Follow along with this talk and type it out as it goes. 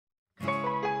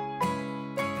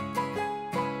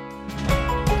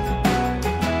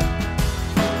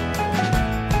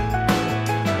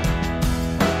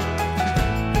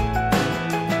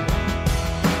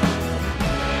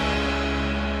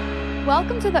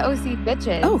to the OC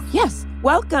Bitches. Oh, yes.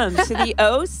 Welcome to the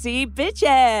OC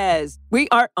Bitches. We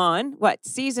are on,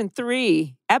 season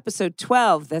 3, episode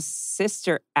 12, The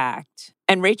Sister Act.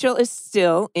 And Rachel is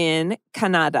still in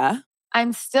Canada.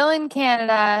 I'm still in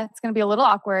Canada. It's going to be a little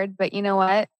awkward, but you know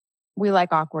what? We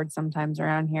like awkward sometimes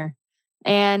around here.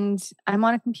 And I'm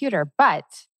on a computer, but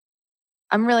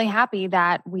I'm really happy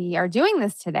that we are doing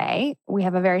this today. We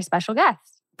have a very special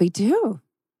guest. We do.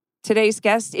 Today's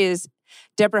guest is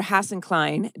Deborah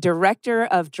Hassenklein, Director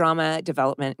of Drama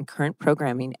Development and Current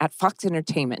Programming at Fox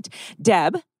Entertainment.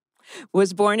 Deb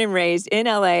was born and raised in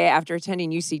LA after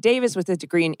attending UC Davis with a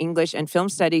degree in English and Film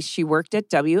Studies. She worked at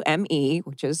WME,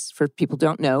 which is, for people who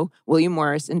don't know, William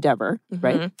Morris Endeavor,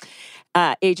 right?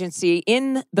 Agency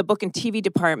in the book and TV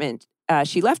department.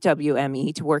 She left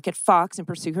WME to work at Fox and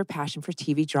pursue her passion for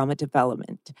TV drama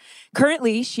development.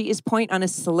 Currently, she is point on a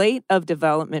slate of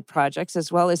development projects, as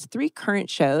well as 3 current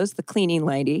shows, The Cleaning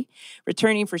Lady,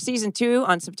 returning for season 2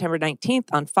 on September 19th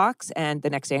on Fox and the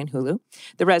next day on Hulu.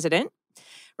 The Resident,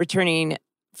 returning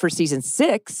for season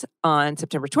 6 on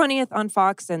September 20th on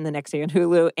Fox and the next day on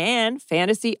Hulu, and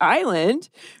Fantasy Island,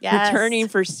 returning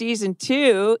for season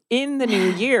 2 in the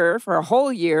new year for a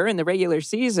whole year in the regular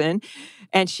season.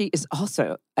 And she is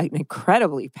also an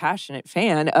incredibly passionate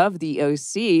fan of the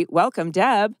OC. Welcome,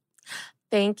 Deb.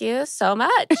 Thank you so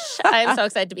much. I'm so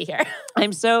excited to be here.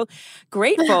 I'm so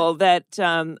grateful that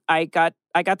I got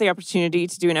the opportunity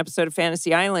to do an episode of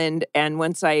Fantasy Island, and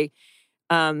once I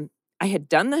had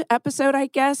done the episode, I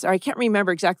guess, or I can't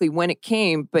remember exactly when it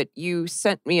came, but you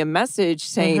sent me a message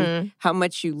saying how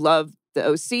much you love the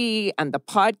OC and the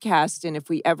podcast, and if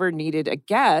we ever needed a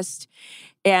guest.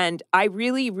 And I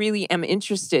really, really am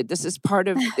interested. This is part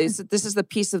of this is the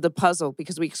piece of the puzzle,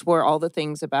 because we explore all the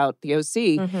things about the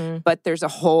OC, but there's a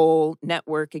whole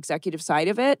network executive side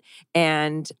of it.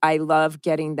 And I love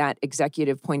getting that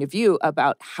executive point of view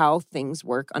about how things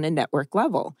work on a network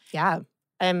level. Yeah.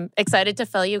 I'm excited to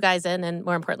fill you guys in and,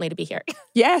 more importantly, to be here.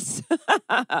 Yes.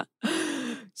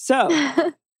 So,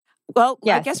 well,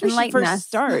 Yes, I guess we should first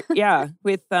start,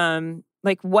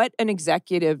 with what an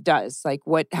executive does.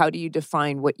 How do you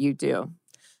define what you do?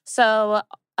 So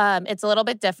it's a little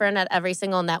bit different at every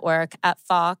single network. At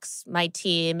Fox, my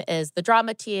team is the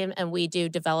drama team, and we do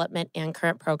development and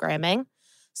current programming.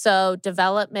 So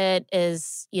development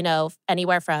is,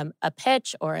 anywhere from a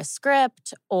pitch or a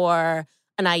script or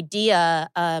an idea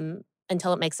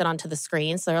until it makes it onto the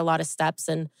screen. So there are a lot of steps.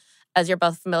 And as you're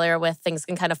both familiar with, things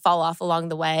can kind of fall off along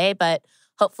the way. But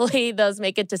hopefully those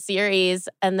make it to series.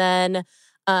 And then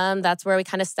that's where we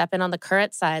kind of step in on the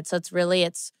current side. So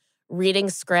it's reading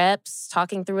scripts,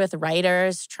 talking through with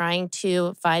writers, trying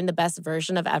to find the best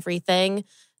version of everything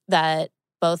that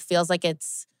both feels like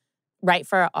it's right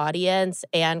for our audience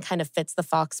and kind of fits the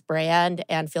Fox brand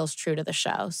and feels true to the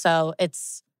show. So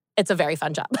it's a very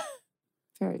fun job.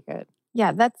 Very good.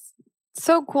 Yeah, that's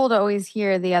so cool to always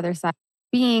hear the other side.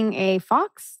 Being a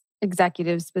Fox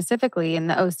executive specifically, and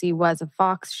the OC was a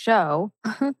Fox show,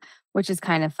 which is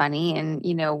kind of funny. And,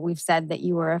 we've said that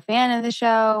you were a fan of the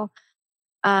show.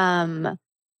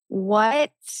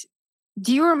 What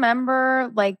do you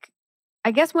remember,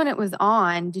 I guess when it was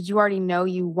on, did you already know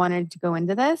you wanted to go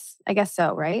into this? I guess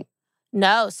so, right?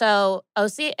 No. So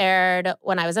OC aired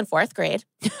when I was in 4th grade.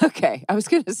 Okay. I was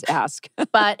going to ask.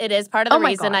 But it is part of the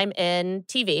reason God. I'm in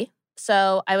TV.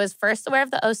 So I was first aware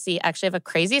of the OC. Actually, I have a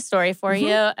crazy story for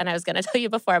you. And I was going to tell you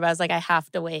before, but I was like, I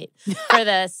have to wait for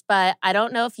this. But I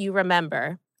don't know if you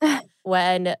remember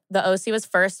when the OC was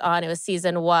first on, it was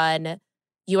season 1.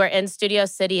 You were in Studio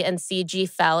City and CG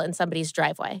fell in somebody's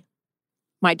driveway.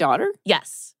 My daughter?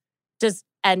 Yes.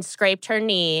 And scraped her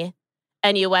knee.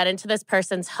 And you went into this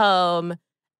person's home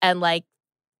and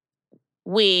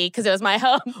because it was my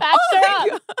home, patched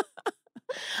her up.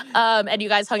 And you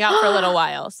guys hung out for a little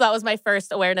while. So that was my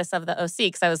first awareness of the OC,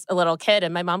 because I was a little kid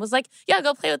and my mom was like, yeah,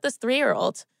 go play with this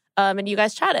 3-year-old. And you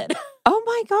guys chatted. Oh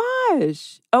my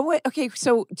gosh. Oh, wait. Okay.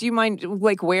 So do you mind,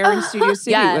 where in Studio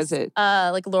City was it?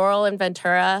 Laurel and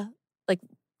Ventura,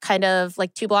 kind of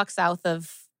 2 blocks south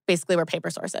of basically where Paper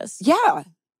Source is. Yeah.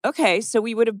 Okay, so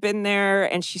we would have been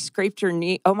there, and she scraped her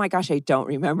knee. Oh my gosh, I don't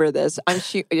remember this.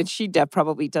 She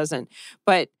probably doesn't.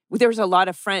 But there was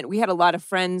we had a lot of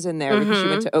friends in there because she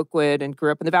went to Oakwood and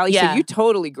grew up in the Valley. Yeah. So you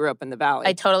totally grew up in the Valley.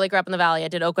 I totally grew up in the Valley. I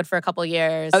did Oakwood for a couple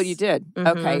years. Oh, you did?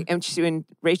 Okay. And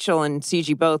Rachel and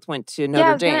CG both went to Notre Dame. Yeah,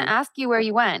 I was going to ask you where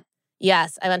you went.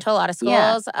 Yes, I went to a lot of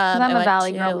schools. Yeah, I'm a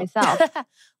Valley girl myself.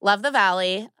 Love the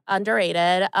Valley,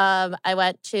 underrated. I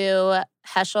went to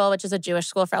Heschel, which is a Jewish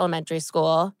school for elementary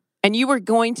school. And you were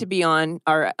going to be on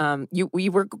our, we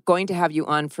were going to have you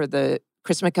on for the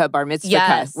Chrismica Bar Mitzvah,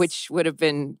 Yes. which would have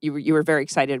been, you were very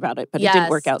excited about it, but Yes, it didn't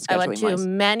work out I went to scheduling-wise.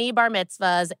 many bar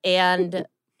mitzvahs and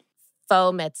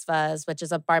faux mitzvahs, which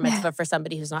is a bar mitzvah for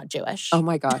somebody who's not Jewish. Oh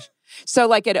my gosh. So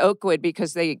like at Oakwood,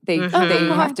 because they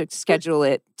Mhm. have to schedule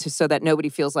it so that nobody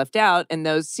feels left out, and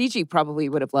those CG probably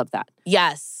would have loved that.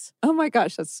 Yes. Oh my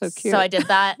gosh, that's so cute. So I did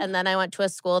that, and then I went to a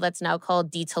school that's now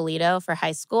called D Toledo for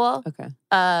high school. Okay.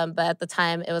 But at the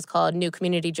time, it was called New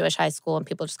Community Jewish High School, and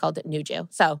people just called it New Jew.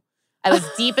 So I was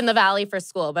deep in the valley for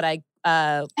school, but I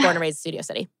born and raised Studio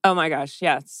City. Oh my gosh,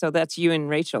 yeah. So that's you and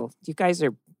Rachel. You guys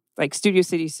are like Studio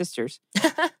City sisters.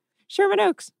 Sherman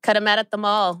Oaks. Could have met at the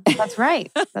mall. That's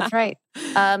right. That's right.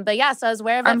 But yeah, so I was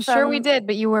aware of it. I'm sure we did,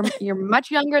 but you're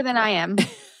much younger than I am.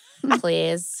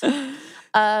 Please.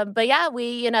 But yeah,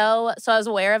 so I was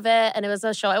aware of it, and it was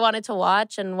a show I wanted to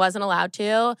watch and wasn't allowed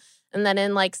to. And then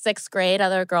in like 6th grade,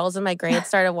 other girls in my grade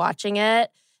started watching it,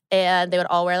 and they would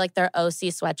all wear like their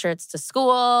OC sweatshirts to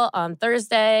school on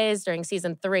Thursdays during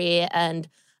season 3. And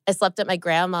I slept at my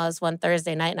grandma's one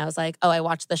Thursday night, and I was like, oh, I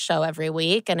watch the show every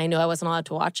week, and I knew I wasn't allowed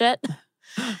to watch it.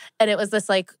 And it was this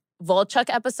like Volchuk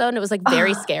episode, and it was like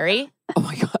very scary. Oh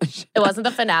my gosh. It wasn't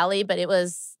the finale, but there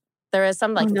was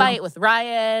some like no. fight with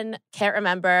Ryan, can't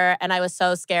remember, and I was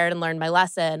so scared and learned my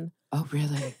lesson. Oh,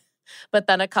 really? But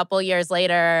then a couple years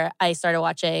later, I started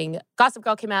watching Gossip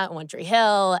Girl came out and One Tree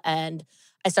Hill, and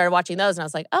I started watching those, and I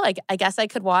was like, oh, I guess I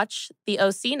could watch the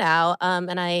OC now.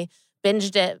 And I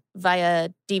binged it via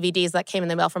DVDs that came in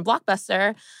the mail from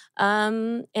Blockbuster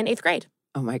in 8th grade.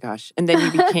 Oh my gosh. And then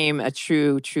you became a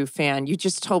true fan. You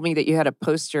just told me that you had a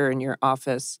poster in your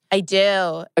office. I do.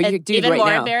 Oh, you do even right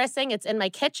more now. embarrassing, it's in my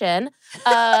kitchen.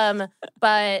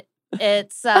 But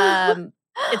it's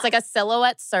like a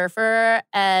silhouette surfer,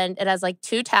 and it has like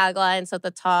 2 taglines. At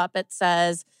the top, it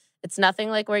says, "It's nothing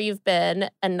like where you've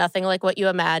been and nothing like what you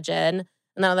imagine."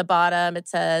 And then on the bottom, it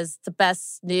says, "The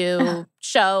best new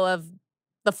show of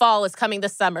the fall is coming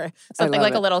this summer." Something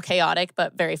like a little chaotic,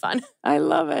 but very fun. I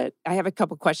love it. I have a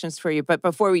couple questions for you. But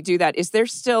before we do that, is there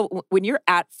still, when you're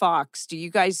at Fox, do you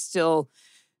guys still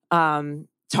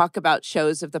talk about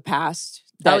shows of the past?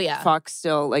 Oh, yeah. Fox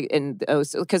still, like,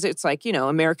 because it's like,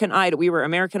 American Idol. We were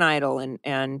American Idol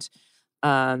and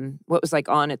what was like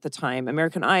on at the time?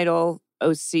 American Idol,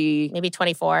 OC. Maybe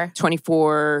 24.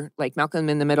 24, like Malcolm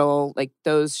in the Middle, like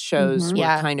those shows were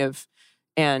Yeah. kind of,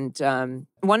 and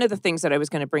one of the things that I was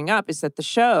going to bring up is that the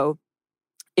show,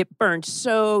 it burned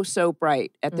so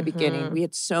bright at the beginning. We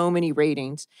had so many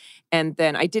ratings. And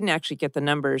then I didn't actually get the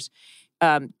numbers.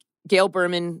 Gail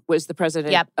Berman was the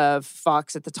president of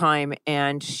Fox at the time,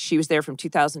 and she was there from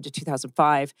 2000 to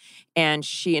 2005. And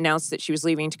she announced that she was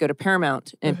leaving to go to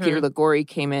Paramount. And Peter Liguori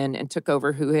came in and took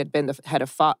over, who had been the head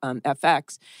of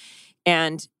FX.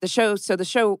 And the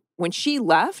show, when she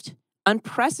left,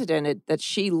 unprecedented that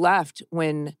she left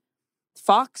when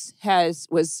Fox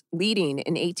was leading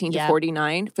in 18 to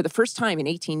 49 for the first time in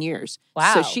 18 years.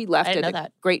 Wow. So she left I didn't at know a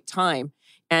that. great time.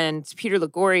 And Peter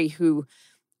Liguori, who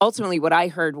ultimately what I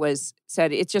heard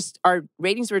said it's just our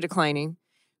ratings were declining,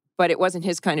 but it wasn't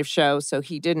his kind of show. So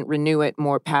he didn't renew it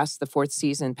more past the 4th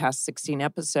season, past 16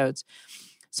 episodes.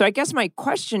 So I guess my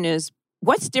question is,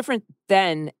 what's different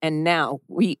then and now?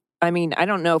 I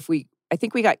don't know if I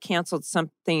think we got canceled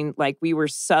something like we were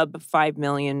sub 5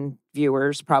 million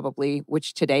viewers probably,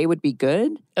 which today would be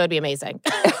good. It would be amazing.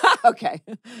 Okay.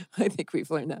 I think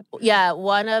we've learned that. Yeah,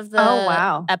 one of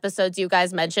the episodes you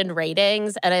guys mentioned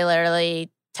ratings, and I literally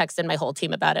texted my whole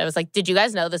team about it. I was like, did you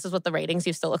guys know this is what the ratings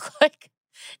used to look like?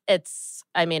 I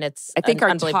think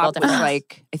our top was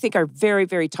like, I think our very,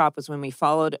 very top was when we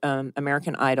followed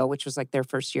American Idol, which was like their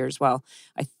first year as well.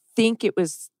 I think it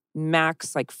was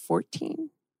max like 14.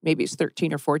 Maybe it's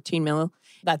 13 or 14 mil.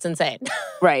 That's insane.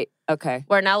 Right. Okay.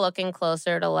 We're now looking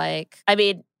closer to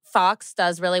Fox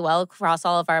does really well across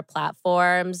all of our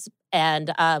platforms.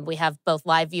 And we have both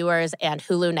live viewers and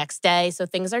Hulu next day. So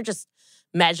things are just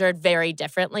measured very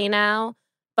differently now.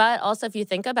 But also, if you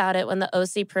think about it, when the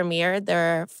OC premiered,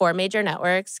 there are 4 major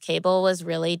networks. Cable was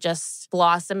really just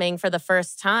blossoming for the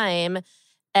first time.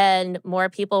 And more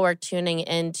people were tuning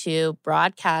into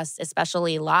broadcasts,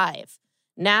 especially live.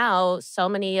 Now, so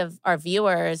many of our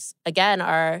viewers, again,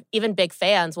 are even big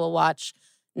fans, will watch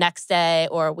next day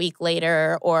or a week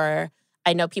later, or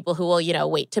I know people who will,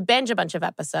 wait to binge a bunch of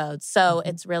episodes. So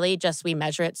it's really just, we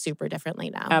measure it super differently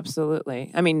now.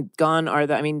 Absolutely. I mean,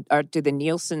 do the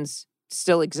Nielsen's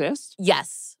still exist?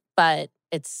 Yes, but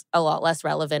it's a lot less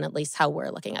relevant, at least how we're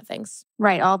looking at things.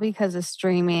 Right, all because of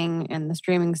streaming and the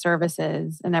streaming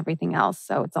services and everything else.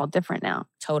 So it's all different now.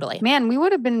 Totally. Man, we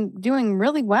would have been doing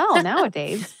really well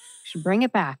nowadays. We should bring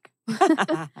it back.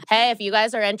 Hey, if you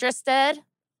guys are interested,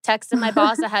 texted my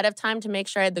boss ahead of time to make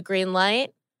sure I had the green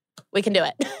light. We can do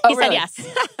it. Oh, He said really? yes.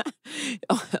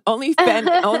 only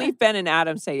Ben and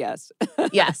Adam say yes.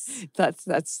 Yes. That's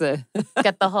the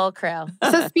Get the whole crew.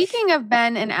 So speaking of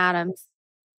Ben and Adams,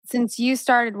 since you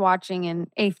started watching in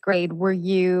 8th grade, were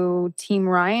you Team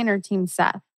Ryan or Team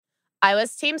Seth? I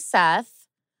was Team Seth.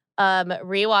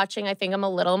 Rewatching, I think I'm a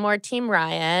little more Team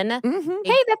Ryan. Mhm.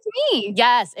 Hey, that's me.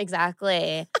 Yes,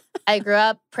 exactly. I grew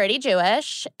up pretty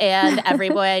Jewish, and every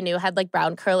boy I knew had like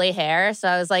brown curly hair. So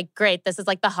I was like, great, this is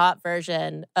like the hot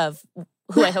version of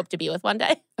who I hope to be with one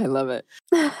day. I love it.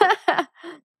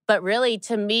 But really,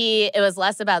 to me, it was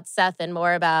less about Seth and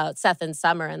more about Seth and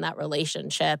Summer and that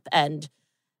relationship and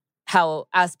how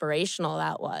aspirational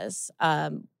that was.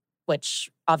 Which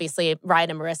obviously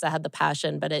Ryan and Marissa had the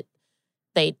passion, but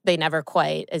they never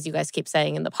quite, as you guys keep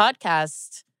saying in the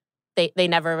podcast, they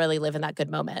never really live in that good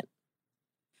moment.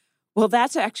 Well,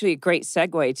 that's actually a great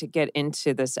segue to get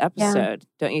into this episode,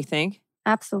 don't you think?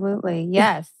 Absolutely.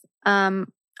 Yes. I'm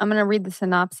going to read the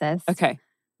synopsis. Okay.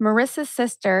 Marissa's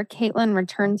sister, Caitlin,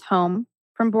 returns home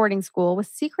from boarding school with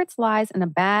secrets, lies, and a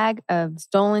bag of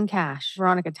stolen cash.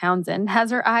 Veronica Townsend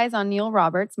has her eyes on Neil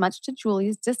Roberts, much to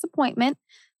Julie's disappointment.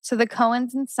 So the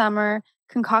Coens and Summer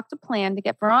concoct a plan to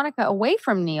get Veronica away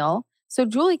from Neil so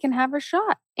Julie can have her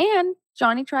shot. And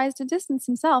Johnny tries to distance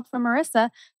himself from Marissa,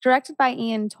 directed by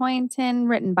Ian Toynton,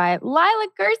 written by Lila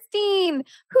Gerstein,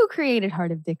 who created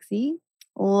Heart of Dixie.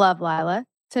 Love Lila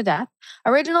to death.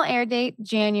 Original air date,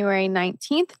 January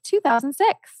 19th,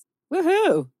 2006.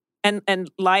 Woohoo.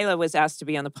 And Lila was asked to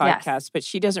be on the podcast, but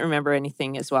she doesn't remember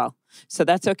anything as well. So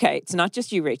that's okay. It's not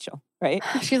just you, Rachel, right?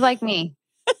 She's like me.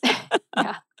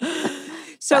 Yeah.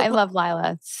 So I love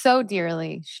Lila so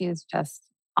dearly. She is just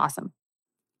awesome.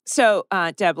 So,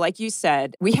 Deb, like you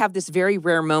said, we have this very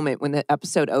rare moment when the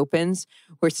episode opens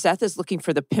where Seth is looking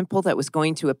for the pimple that was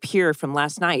going to appear from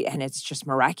last night, and it's just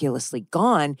miraculously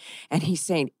gone. And he's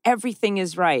saying everything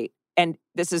is right. And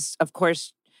this is, of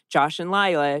course, Josh and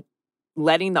Lila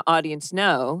letting the audience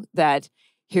know that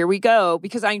here we go.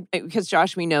 Because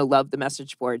Josh, we know, loved the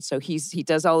message board. So he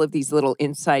does all of these little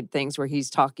inside things where he's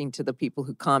talking to the people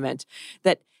who comment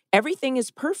that everything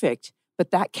is perfect. But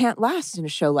that can't last in a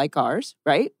show like ours,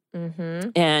 right? Mm-hmm.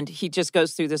 And he just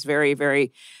goes through this very,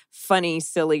 very funny,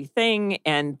 silly thing.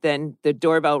 And then the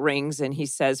doorbell rings and he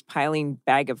says, piling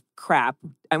bag of crap.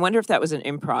 I wonder if that was an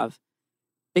improv.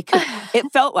 Because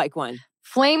it felt like one.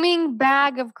 Flaming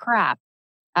bag of crap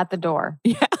at the door.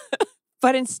 Yeah.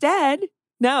 But instead,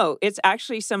 no, it's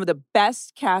actually some of the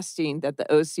best casting that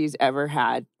the OC's ever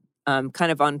had.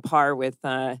 Kind of on par with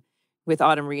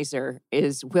Autumn Reeser,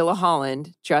 is Willa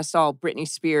Holland, dressed all Britney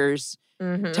Spears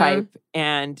type.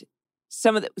 And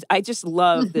I just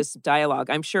love this dialogue.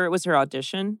 I'm sure it was her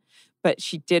audition, but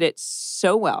she did it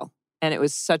so well. And it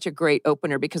was such a great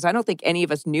opener because I don't think any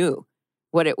of us knew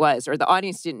what it was, or the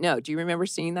audience didn't know. Do you remember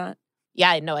seeing that? Yeah,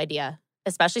 I had no idea.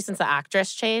 Especially since the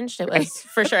actress changed. It was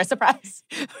for sure a surprise.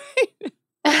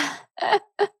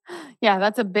 Yeah,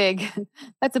 that's a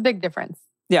big difference.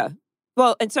 Yeah.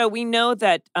 Well, and so we know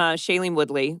that Shailene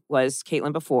Woodley was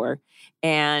Caitlin before,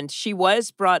 and she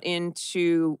was brought in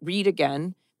to read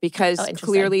again because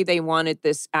clearly they wanted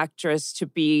this actress to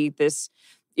be this,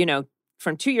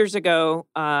 from 2 years ago.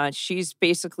 She's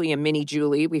basically a mini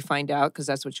Julie, we find out, because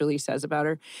that's what Julie says about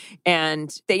her.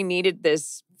 And they needed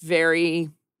this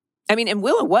and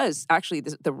Willa was actually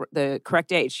the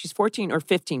correct age. She's 14 or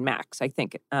 15 max, I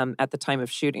think, at the time of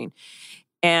shooting.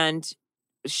 And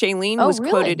Shailene was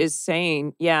quoted as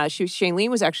saying, Shailene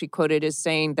was actually quoted as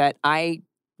saying that I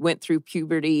went through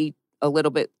puberty a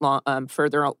little bit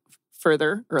further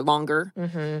or longer,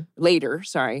 later,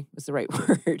 sorry, was the right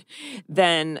word,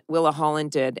 than Willa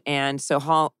Holland did. And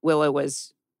so Willa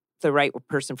was the right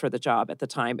person for the job at the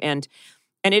time. And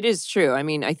it is true. I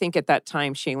mean, I think at that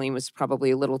time, Shailene was probably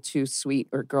a little too sweet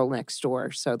or girl next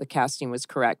door. So the casting was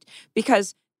correct.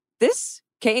 Because this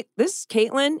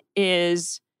Caitlin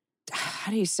is,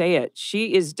 how do you say it?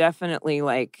 She is definitely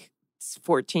like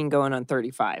 14 going on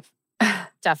 35.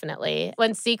 Definitely.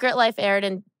 When Secret Life aired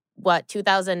in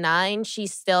 2009, she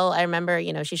still, I remember,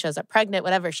 she shows up pregnant,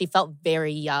 whatever. She felt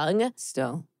very young.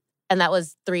 Still. And that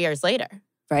was 3 years later.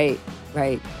 Right.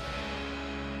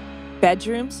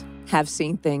 Bedrooms have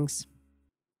seen things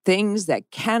that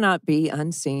cannot be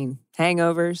unseen.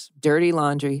 Hangovers, dirty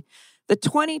laundry, the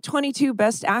 2022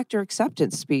 Best Actor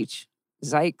Acceptance Speech.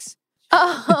 Zikes.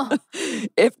 Oh.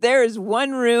 If there is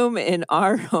one room in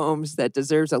our homes that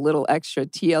deserves a little extra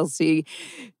TLC,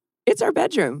 it's our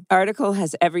bedroom. Article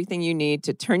has everything you need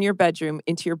to turn your bedroom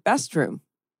into your best room.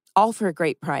 all for a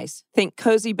great price. Think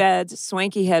cozy beds,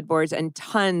 swanky headboards, and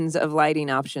tons of lighting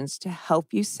options to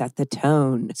help you set the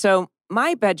tone. So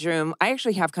my bedroom, I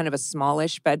actually have kind of a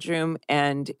smallish bedroom,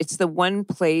 and it's the one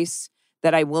place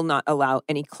that I will not allow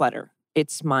any clutter.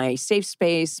 It's my safe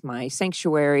space, my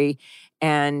sanctuary,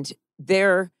 and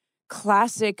their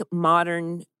classic,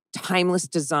 modern, timeless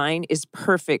design is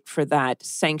perfect for that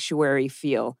sanctuary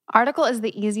feel. Article is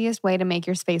the easiest way to make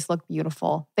your space look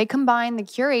beautiful. They combine the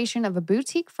curation of a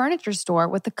boutique furniture store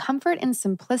with the comfort and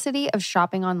simplicity of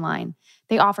shopping online.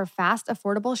 They offer fast,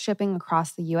 affordable shipping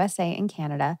across the USA and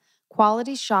Canada,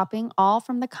 quality shopping, all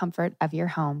from the comfort of your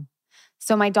home.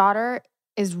 So my daughter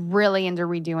is really into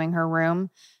redoing her room,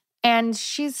 and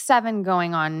she's 7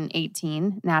 going on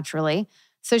 18, naturally.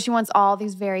 So she wants all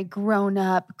these very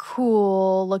grown-up,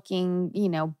 cool-looking,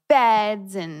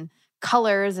 beds and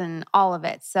colors and all of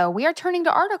it. So we are turning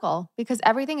to Article because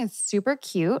everything is super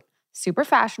cute, super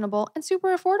fashionable, and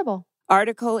super affordable.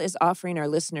 Article is offering our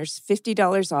listeners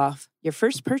 $50 off your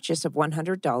first purchase of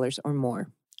 $100 or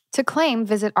more. To claim,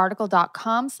 visit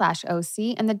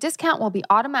article.com/OC, and the discount will be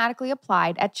automatically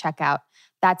applied at checkout.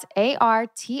 That's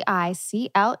article.com/OC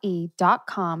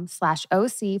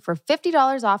for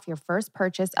 $50 off your first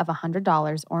purchase of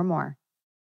 $100 or more.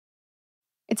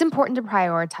 It's important to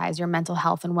prioritize your mental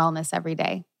health and wellness every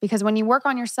day, because when you work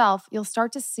on yourself, you'll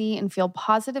start to see and feel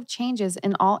positive changes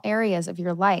in all areas of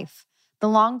your life. The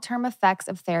long-term effects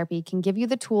of therapy can give you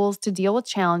the tools to deal with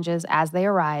challenges as they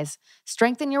arise,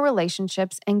 strengthen your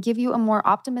relationships, and give you a more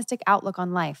optimistic outlook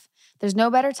on life. There's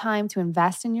no better time to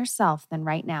invest in yourself than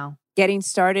right now. Getting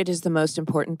started is the most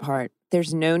important part.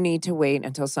 There's no need to wait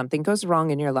until something goes wrong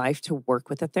in your life to work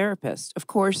with a therapist. Of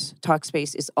course,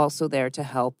 Talkspace is also there to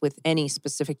help with any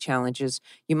specific challenges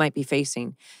you might be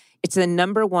facing. It's the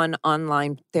 #1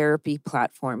 online therapy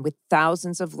platform with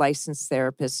thousands of licensed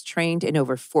therapists trained in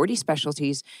over 40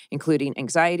 specialties, including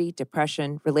anxiety,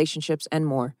 depression, relationships, and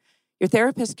more. Your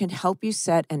therapist can help you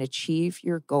set and achieve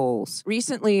your goals.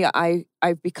 Recently,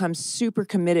 I've become super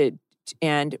committed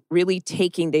and really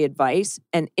taking the advice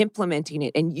and implementing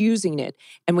it and using it.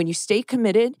 And when you stay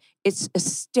committed, it's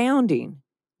astounding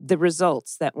the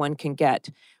results that one can get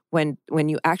when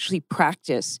you actually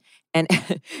practice and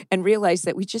and realize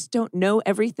that we just don't know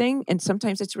everything. And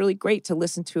sometimes it's really great to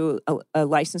listen to a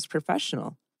licensed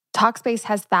professional. Talkspace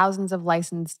has thousands of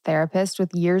licensed therapists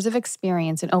with years of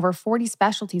experience in over 40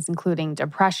 specialties, including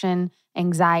depression,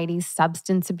 anxiety,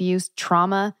 substance abuse,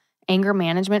 trauma, anger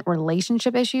management,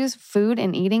 relationship issues, food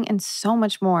and eating, and so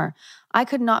much more. I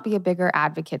could not be a bigger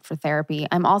advocate for therapy.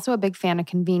 I'm also a big fan of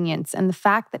convenience and the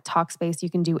fact that Talkspace you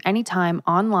can do anytime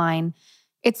online.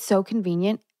 It's so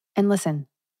convenient. And listen,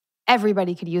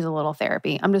 everybody could use a little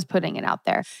therapy. I'm just putting it out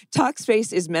there.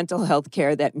 Talkspace is mental health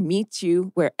care that meets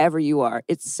you wherever you are.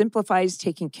 It simplifies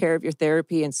taking care of your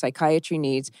therapy and psychiatry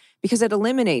needs because it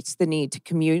eliminates the need to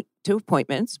commute to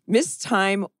appointments, miss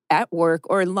time at work,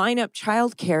 or line up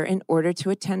childcare in order to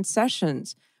attend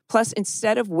sessions. Plus,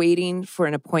 instead of waiting for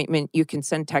an appointment, you can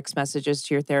send text messages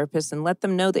to your therapist and let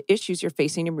them know the issues you're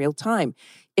facing in real time.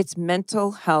 It's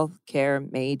mental health care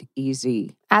made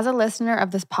easy. As a listener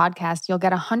of this podcast, you'll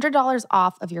get $100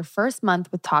 off of your first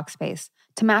month with Talkspace.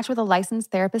 To match with a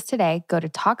licensed therapist today, go to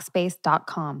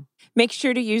Talkspace.com. Make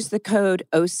sure to use the code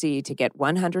OC to get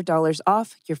 $100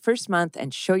 off your first month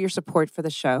and show your support for the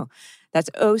show. That's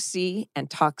OC and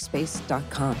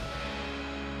Talkspace.com.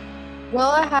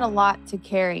 Willa had a lot to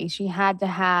carry. She had to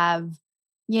have,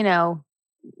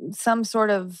 some sort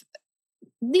of,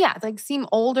 seem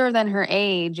older than her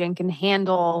age and can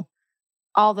handle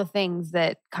all the things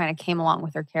that kind of came along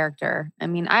with her character. I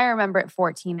mean, I remember at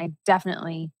 14, I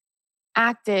definitely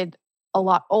acted a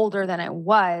lot older than I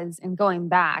was. And going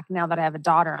back, now that I have a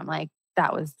daughter, I'm like,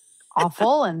 that was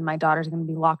awful. And my daughter's going to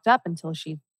be locked up until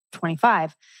she's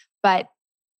 25. But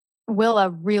Willa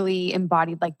really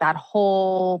embodied like that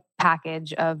whole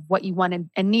package of what you wanted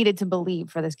and needed to believe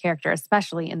for this character,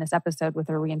 especially in this episode with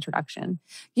her reintroduction.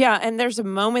 Yeah, and there's a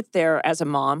moment there as a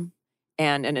mom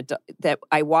and an adult that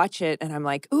I watch it and I'm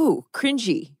like, ooh,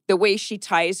 cringy. The way she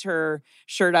ties her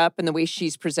shirt up and the way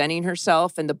she's presenting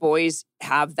herself, and the boys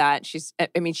have that. She's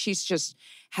just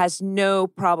has no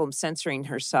problem censoring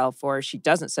herself, or she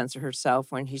doesn't censor herself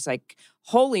when he's like,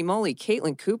 holy moly,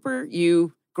 Caitlin Cooper,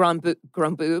 you grown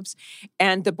boobs.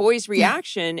 And the boy's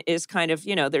reaction is kind of,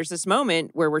 there's this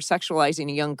moment where we're sexualizing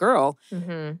a young girl.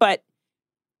 Mm-hmm. But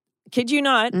kid you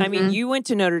not, I mean, you went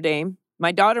to Notre Dame.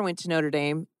 My daughter went to Notre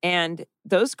Dame. And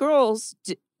those girls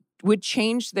would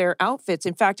change their outfits.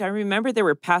 In fact, I remember there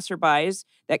were passerbys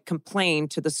that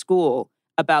complained to the school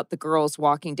about the girls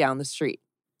walking down the street.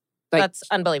 Like, That's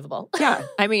unbelievable. yeah.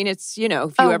 I mean, it's, if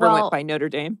you ever went by Notre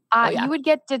Dame. You would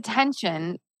get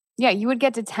detention. Yeah, you would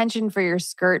get detention for your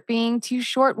skirt being too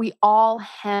short. We all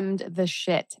hemmed the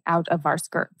shit out of our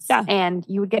skirts. Yeah. And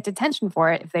you would get detention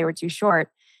for it if they were too short.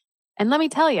 And let me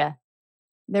tell you,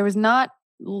 there was not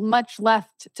much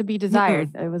left to be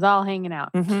desired. It was all hanging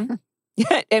out. Mm-hmm.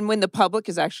 And when the public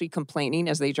is actually complaining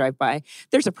as they drive by,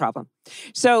 there's a problem.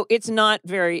 So it's not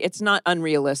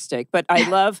unrealistic, but I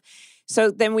love, so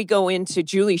then we go into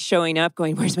Julie showing up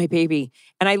going, where's my baby?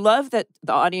 And I love that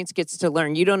the audience gets to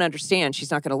learn, you don't understand,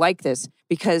 she's not going to like this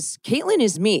because Caitlin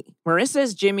is me. Marissa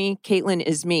is Jimmy, Caitlin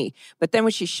is me. But then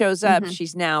when she shows up,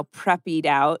 she's now preppied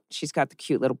out. She's got the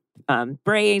cute little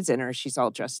braids and she's all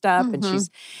dressed up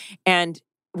and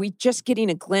we just getting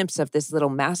a glimpse of this little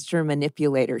master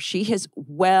manipulator. She is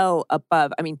well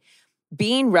above, I mean,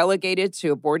 being relegated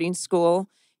to a boarding school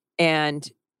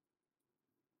and,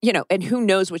 and who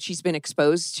knows what she's been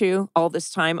exposed to all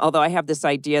this time. Although I have this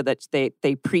idea that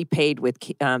they prepaid with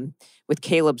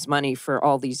Caleb's money for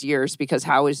all these years because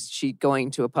how is she going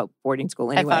to a boarding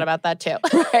school anyway? I thought about that too.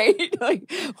 Right?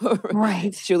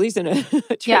 Right. Julie's in a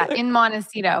trailer. Yeah, in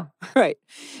Montecito. Right.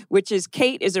 Which is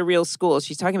Kate is a real school.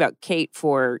 She's talking about Kate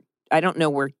I don't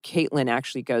know where Caitlin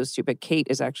actually goes to, but Kate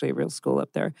is actually a real school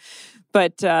up there.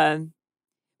 But I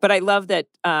love that,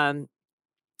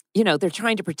 they're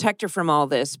trying to protect her from all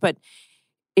this, but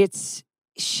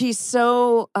she's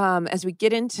so, as we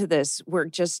get into this,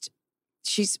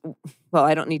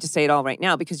 I don't need to say it all right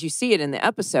now because you see it in the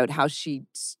episode, how she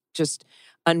just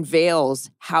unveils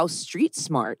how street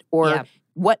smart or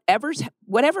whatever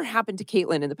happened to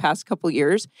Caitlin in the past couple of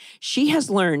years, she has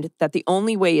learned that the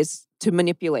only way is to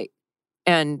manipulate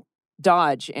and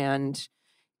dodge and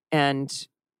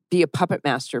be a puppet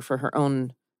master for her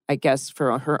own, I guess,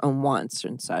 for her own wants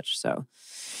and such.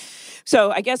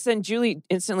 So I guess then Julie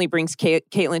instantly brings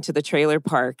Caitlin to the trailer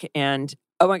park and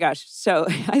oh my gosh. So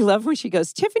I love when she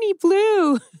goes, Tiffany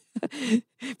Blue,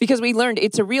 because we learned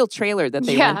it's a real trailer that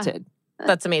they rented.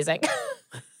 That's amazing.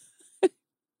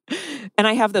 And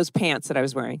I have those pants that I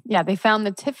was wearing. Yeah, they found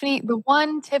the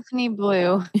one Tiffany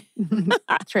Blue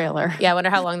trailer. Yeah, I wonder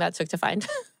how long that took to find.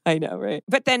 I know, right?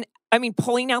 But then, I mean,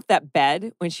 pulling out that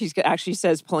bed, when she actually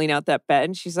says pulling out that bed,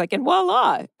 and she's like, and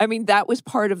voila. I mean, that was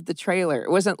part of the trailer.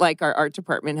 It wasn't like our art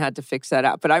department had to fix that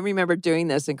up. But I remember doing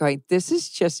this and going, this is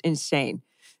just insane.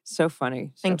 So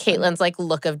funny. And Caitlin's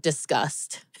look of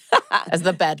disgust as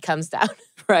the bed comes down.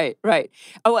 Right.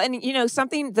 Oh, and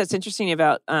something that's interesting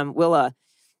about Willa,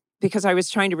 because I was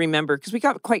trying to remember, because we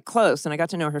got quite close and I got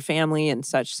to know her family and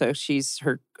such. So she's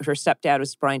her stepdad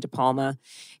was Brian De Palma.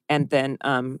 And then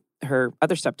her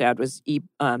other stepdad was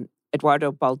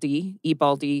Eduardo Baldi,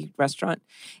 Baldi restaurant.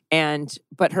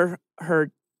 But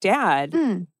her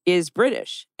dad is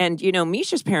British. And,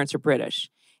 Misha's parents are British.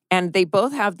 And they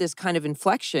both have this kind of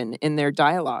inflection in their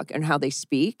dialogue and how they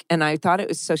speak. And I thought it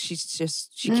was, so she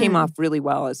came off really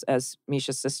well as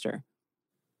Misha's sister.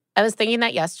 I was thinking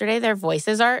that yesterday, their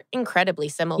voices are incredibly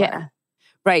similar. Yeah.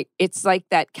 Right. It's like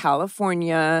that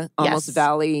California, almost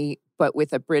Valley, but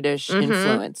with a British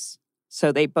influence.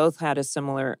 So they both had a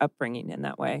similar upbringing in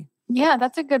that way. Yeah,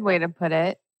 that's a good way to put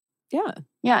it. Yeah.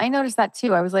 Yeah, I noticed that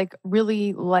too. I was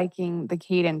really liking the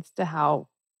cadence to how,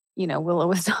 Willa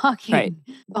was talking. Right.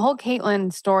 The whole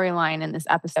Caitlin storyline in this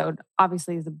episode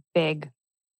obviously is a big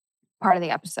part of the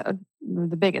episode,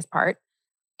 the biggest part.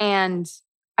 And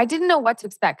I didn't know what to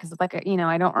expect because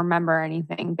I don't remember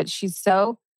anything, but she's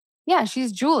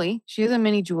Julie. She is a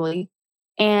mini Julie.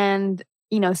 And,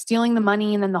 stealing the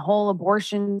money and then the whole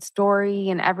abortion story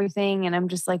and everything. And I'm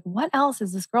just like, what else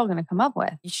is this girl going to come up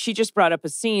with? She just brought up a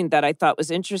scene that I thought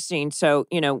was interesting. So,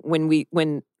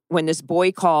 when this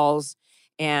boy calls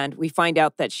and we find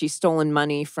out that she's stolen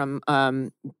money from,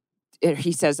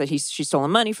 he says that she's stolen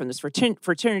money from this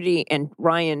fraternity and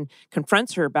Ryan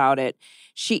confronts her about it.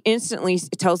 She instantly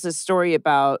tells this story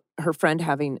about her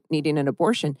friend needing an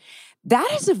abortion.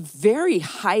 That is a very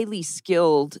highly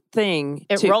skilled thing.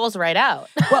 It rolls right out.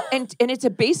 Well, and it's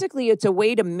a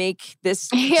way to make this,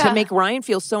 to make Ryan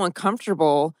feel so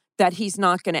uncomfortable that he's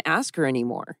not going to ask her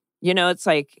anymore. It's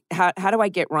like, how do I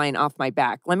get Ryan off my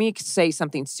back? Let me say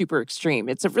something super extreme.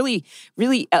 It's a really,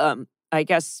 really, I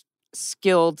guess,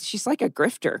 skilled. She's like a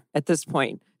grifter at this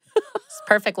point. It's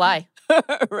perfect lie.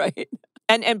 Right.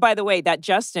 And by the way, that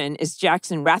Justin is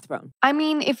Jackson Rathbone. I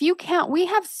mean, if you count, we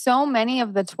have so many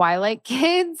of the Twilight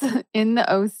kids in the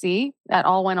OC that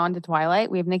all went on to Twilight.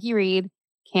 We have Nikki Reed,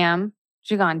 Cam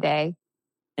Gigande,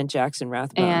 and Jackson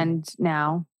Rathbone. And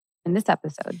now in this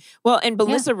episode. Well, and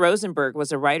Melissa Rosenberg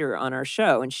was a writer on our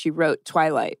show and she wrote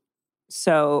Twilight.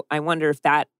 So I wonder if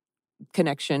that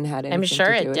connection had anything to do with it.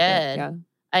 I'm sure it did. Yeah.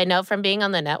 I know from being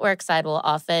on the network side, we'll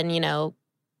often,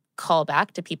 call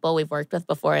back to people we've worked with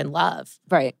before and love.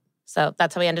 Right. So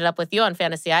that's how we ended up with you on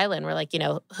Fantasy Island. We're like,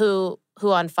 who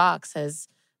on Fox has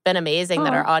been amazing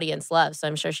that our audience loves. So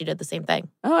I'm sure she did the same thing.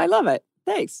 Oh, I love it.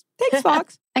 Thanks,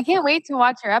 Fox. I can't wait to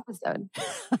watch your episode.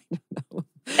 I don't know.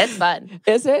 It's fun.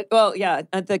 Is it? Well, yeah.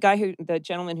 The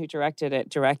gentleman who directed it,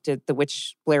 directed the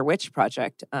Blair Witch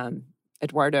Project,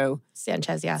 Eduardo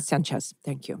Sanchez, yeah. Sanchez.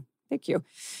 Thank you.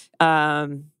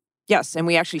 Yes, and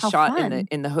we actually shot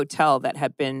in the hotel that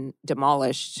had been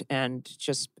demolished, and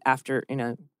just after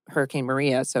Hurricane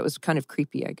Maria, so it was kind of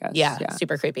creepy, I guess. Yeah.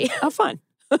 Super creepy. Oh, fun.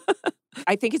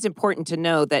 I think it's important to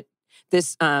know that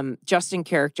this Justin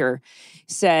character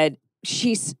said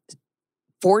she's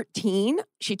 14.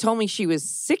 She told me she was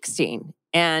 16,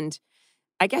 and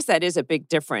I guess that is a big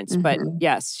difference. But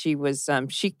yes, she was.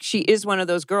 She is one of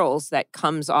those girls that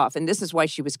comes off, and this is why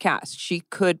she was cast. She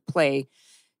could play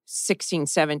 16,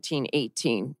 17,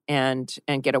 18 and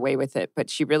get away with it. But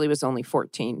she really was only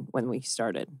 14 when we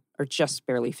started, or just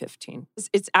barely 15.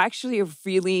 It's actually a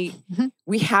really,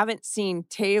 we haven't seen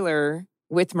Taylor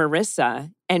with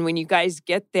Marissa. And when you guys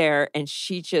get there and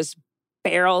she just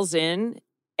barrels in,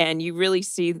 and you really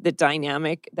see the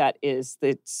dynamic that is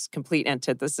this complete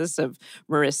antithesis of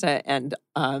Marissa and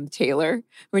Taylor,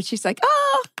 when she's like,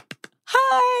 oh,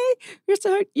 hi, you're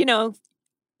so,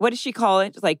 what does she call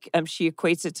it? Like, she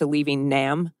equates it to leaving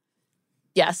Nam.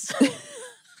 Yes.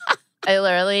 I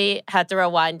literally had to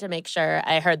rewind to make sure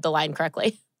I heard the line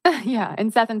correctly. Yeah.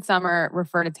 And Seth and Summer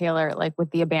refer to Taylor like with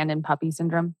the abandoned puppy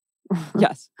syndrome.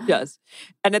 Yes.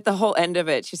 And at the whole end of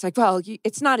it, she's like, well,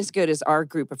 it's not as good as our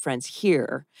group of friends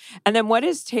here. And then what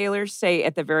does Taylor say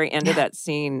at the very end of that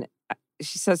scene?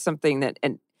 She says something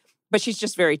but she's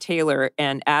just very Taylor,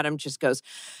 and Adam just goes,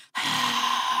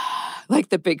 like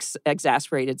the big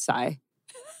exasperated sigh.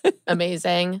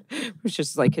 Amazing. Which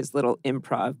is like his little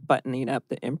improv, buttoning up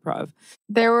the improv.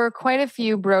 There were quite a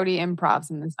few Brody improvs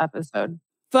in this episode.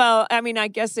 Well, I mean, I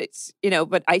guess it's,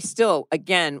 but I still,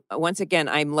 once again,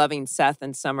 I'm loving Seth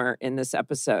and Summer in this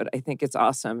episode. I think it's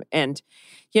awesome. And,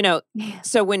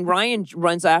 so when Ryan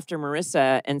runs after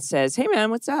Marissa and says, hey,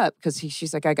 man, what's up? Because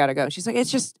she's like, I got to go. She's like, it's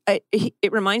just,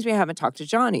 it reminds me I haven't talked to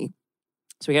Johnny.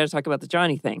 So we got to talk about the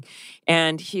Johnny thing.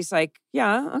 And he's like,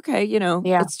 yeah, okay,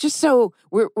 it's just so,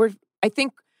 I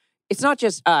think, it's not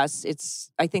just us.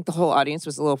 I think the whole audience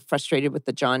was a little frustrated with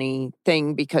the Johnny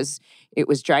thing because it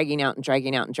was dragging out. And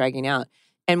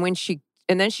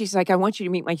then she's like, I want you to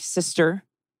meet my sister.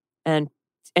 And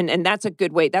that's a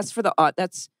good way. That's for the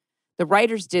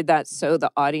writers did that so the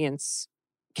audience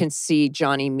can see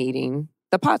Johnny meeting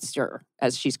the pot stirrer,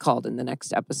 as she's called in the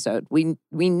next episode. We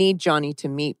need Johnny to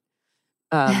meet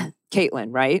Caitlin,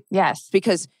 right? Yes.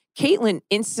 Because Caitlin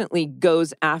instantly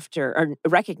goes after or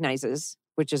recognizes,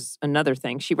 which is another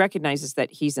thing. She recognizes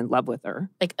that he's in love with her.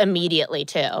 Like immediately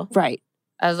too. Right.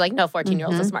 I was like, no,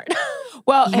 14-year-olds are smart.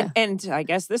 Well, yeah. and I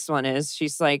guess this one is,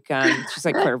 she's like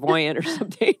clairvoyant or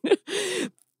something.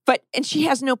 And she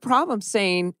has no problem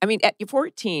saying, I mean, at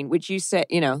 14, would you say,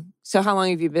 so how long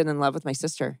have you been in love with my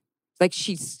sister? Like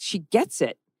she gets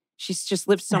it. She's just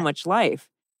lived so much life.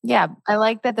 Yeah. I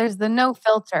like that there's the no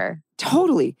filter.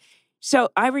 Totally. So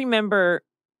I remember,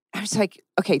 I was like,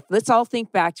 okay, let's all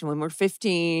think back to when we're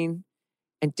 15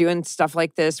 and doing stuff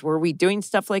like this. Were we doing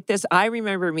stuff like this? I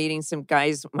remember meeting some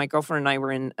guys. My girlfriend and I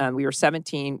were we were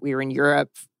 17. We were in Europe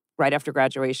right after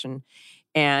graduation.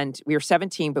 And we were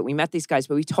 17, but we met these guys.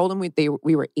 But we told them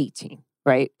we were 18,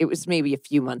 right? It was maybe a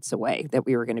few months away that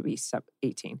we were going to be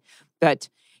 18.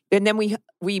 And then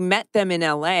we met them in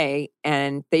LA,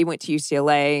 and they went to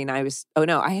UCLA, and I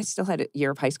still had a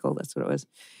year of high school. That's what it was.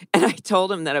 And I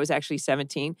told them that I was actually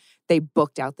 17. They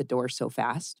booked out the door so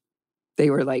fast. They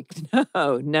were like,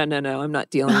 no, I'm not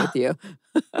dealing with you.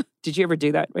 Did you ever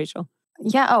do that, Rachel?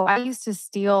 Yeah. Oh, I used to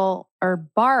steal or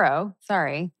borrow,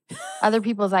 other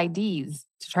people's IDs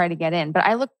to try to get in. But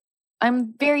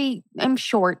I'm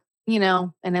short,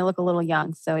 and I look a little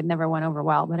young, so it never went over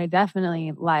well. But I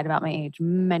definitely lied about my age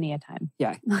many a time.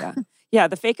 Yeah. Yeah,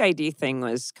 the fake ID thing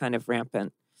was kind of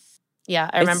rampant. Yeah,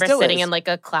 I remember sitting in like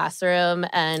a classroom,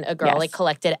 and a girl like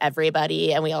collected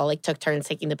everybody, and we all like took turns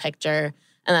taking the picture.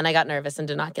 And then I got nervous and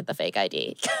did not get the fake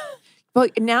ID.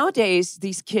 But nowadays,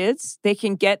 these kids, they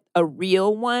can get a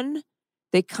real one.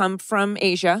 They come from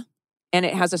Asia, and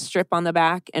it has a strip on the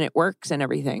back, and it works and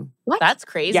everything. What? That's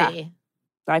crazy. Yeah.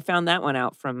 I found that one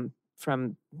out from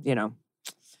you know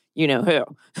who.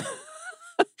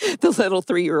 The little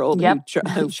 3-year-old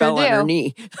who fell on her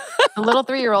knee. The little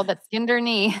 3-year-old that skinned her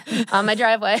knee. On my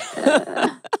driveway.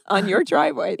 On your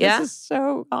driveway. Yeah. This is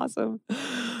so awesome.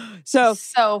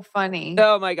 So funny.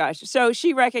 Oh my gosh. So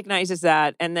she recognizes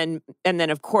that. And then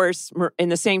of course, in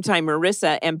the same time,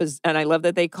 Marissa and I love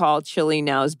that they call Chili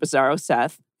now as Bizarro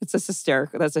Seth. That's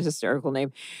a hysterical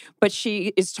name. But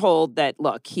she is told that,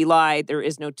 look, he lied. There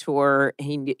is no tour.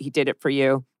 He did it for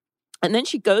you. And then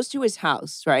she goes to his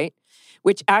house, right?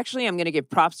 Which actually I'm going to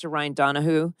give props to Ryan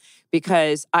Donahue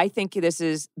because I think this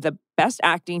is the best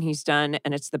acting he's done.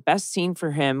 And it's the best scene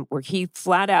for him where he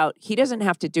flat out, he doesn't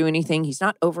have to do anything. He's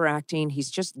not overacting.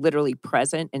 He's just literally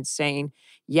present and saying,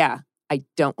 yeah, I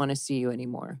don't want to see you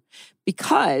anymore.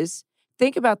 Because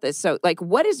think about this. So like,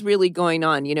 what is really going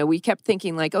on? You know, we kept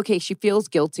thinking like, okay, she feels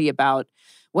guilty about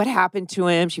what happened to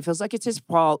him. She feels like it's his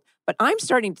fault. But I'm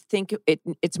starting to think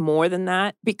it's more than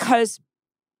that because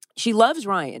she loves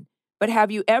Ryan. But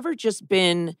have you ever just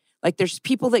been like, there's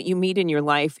people that you meet in your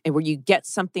life and where you get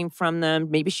something from them.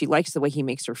 Maybe she likes the way he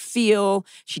makes her feel.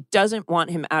 She doesn't want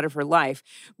him out of her life.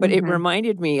 But it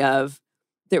reminded me of,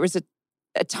 there was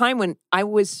a time when I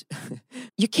was,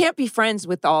 you can't be friends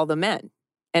with all the men.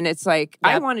 And it's like,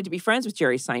 I wanted to be friends with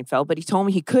Jerry Seinfeld, but he told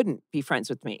me he couldn't be friends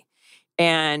with me.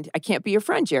 And I can't be your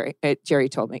friend, Jerry. Jerry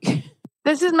told me.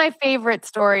 This is my favorite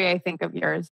story, I think, of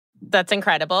yours. That's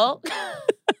incredible.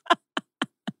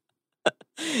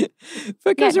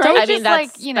 Because yeah, right? I mean,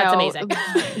 that's, like, you know, that's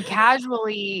amazing.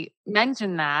 Casually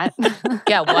mention that.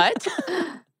 Yeah, what?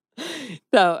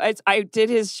 So I did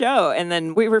his show and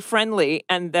then we were friendly.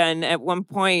 And then at one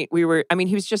point he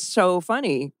was just so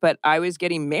funny, but I was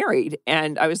getting married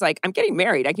and I was like, I'm getting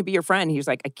married. I can be your friend. He was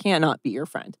like, I cannot be your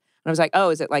friend. And I was like, oh,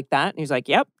 is it like that? And he was like,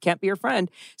 yep, can't be your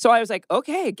friend. So I was like,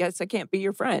 okay, I guess I can't be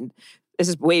your friend. This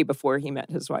is way before he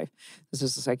met his wife. This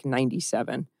was like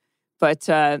 97.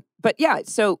 But yeah,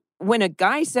 so when a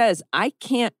guy says, I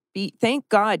can't be, thank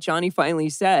God Johnny finally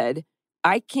said,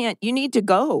 you need to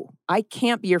go. I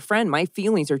can't be your friend. My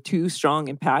feelings are too strong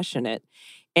and passionate.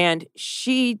 And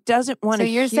she doesn't want to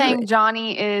hear it. So you're saying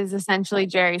Johnny is essentially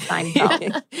Jerry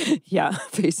Seinfeld. Yeah,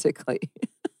 basically.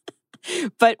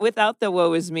 But without the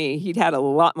woe is me, he'd had a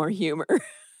lot more humor.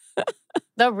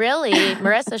 Though really,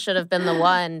 Marissa should have been the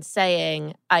one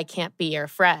saying, I can't be your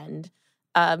friend.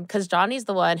 Because Johnny's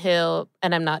the one who,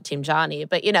 and I'm not Team Johnny,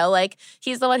 but, you know, like,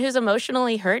 he's the one who's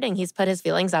emotionally hurting. He's put his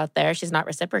feelings out there. She's not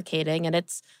reciprocating. And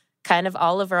it's kind of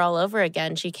all over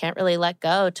again. She can't really let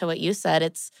go to what you said.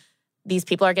 It's these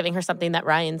people are giving her something that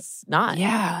Ryan's not.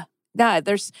 Yeah.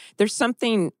 There's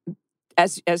something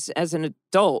as an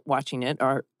adult watching it,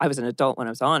 or I was an adult when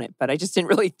I was on it, but I just didn't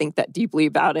really think that deeply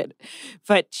about it.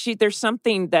 But there's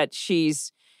something that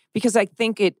because I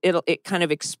think it kind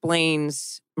of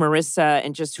explains Marissa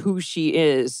and just who she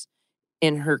is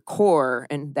in her core,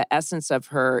 and the essence of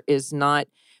her is not,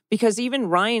 because even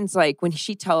Ryan's like, when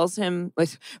she tells him, like,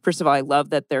 first of all, I love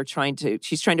that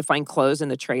she's trying to find clothes in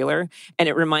the trailer. And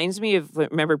it reminds me of,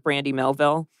 remember Brandy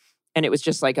Melville? And it was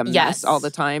just like a mess all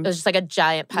the time. It was just like a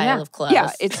giant pile of clothes.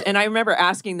 Yeah, and I remember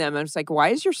asking them, I was like, why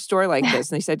is your store like this?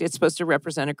 And they said, it's supposed to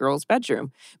represent a girl's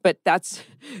bedroom. But that's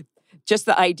just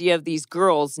the idea of these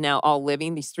girls now all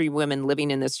these three women living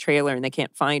in this trailer and they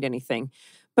can't find anything.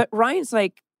 But Ryan's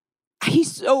like,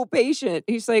 he's so patient.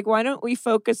 He's like, why don't we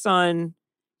focus on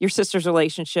your sister's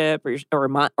relationship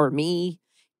or me?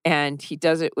 And he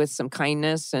does it with some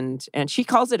kindness. And she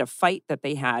calls it a fight that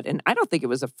they had. And I don't think it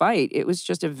was a fight. It was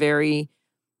just a very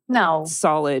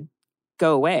solid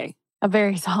go away. A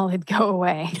very solid go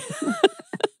away.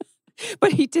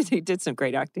 But he did some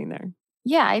great acting there.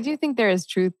 Yeah, I do think there is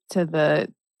truth to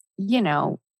the, you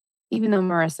know, even though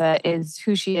Marissa is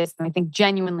who she is, and I think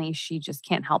genuinely she just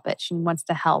can't help it. She wants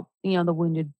to help, you know, the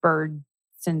wounded bird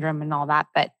syndrome and all that.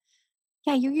 But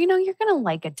yeah, you're going to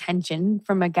like attention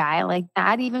from a guy like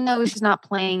that, even though she's not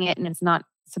playing it and it's not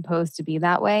supposed to be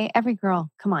that way. Every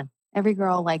girl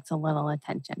likes a little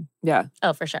attention. Yeah.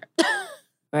 Oh, for sure.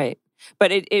 Right.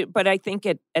 But I think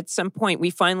at some point we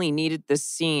finally needed this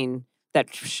scene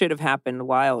that should have happened a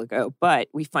while ago, but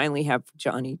we finally have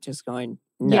Johnny just going,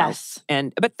 no. Yes.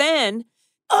 But then,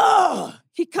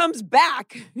 he comes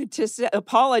back to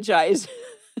apologize.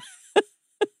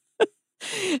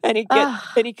 and he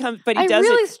comes, but he does I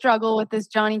really struggle with this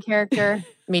Johnny character.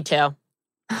 Me too.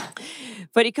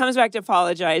 But he comes back to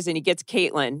apologize and he gets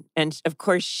Caitlin. And of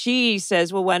course she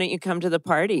says, well, why don't you come to the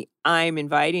party? I'm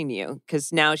inviting you.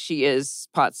 Because now she is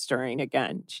pot stirring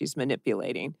again. She's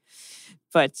manipulating.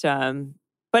 But in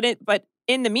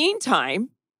the meantime,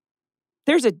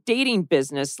 there's a dating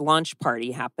business launch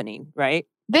party happening, right?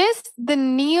 The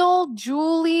Neil,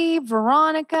 Julie,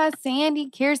 Veronica, Sandy,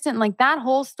 Kirsten, like that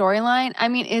whole storyline, I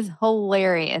mean, is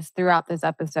hilarious throughout this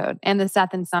episode and the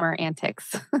Seth and Summer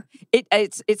antics.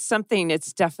 It's something,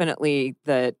 it's definitely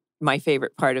my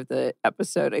favorite part of the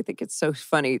episode. I think it's so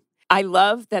funny. I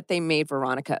love that they made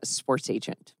Veronica a sports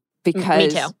agent Me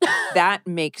because too. that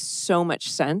makes so much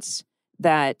sense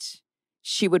that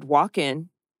she would walk in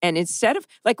and instead of,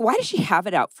 like, why does she have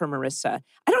it out for Marissa?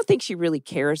 I don't think she really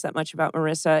cares that much about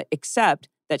Marissa, except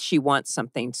that she wants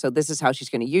something. So this is how she's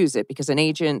going to use it because an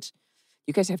agent,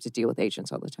 you guys have to deal with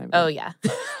agents all the time. Oh, Right?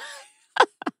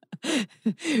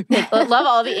 yeah. Love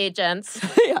all the agents.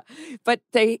 Yeah. But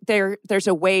there's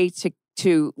a way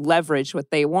to leverage what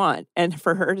they want. And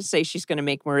for her to say she's going to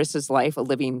make Marissa's life a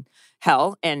living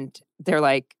hell. And they're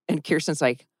like, and Kirsten's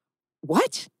like,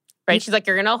 what? Right? She's like,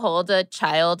 you're going to hold a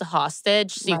child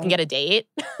hostage so you can Right. get a date?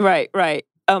 Right.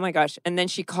 Oh my gosh. And then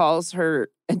she calls her,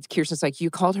 and Kirsten's like,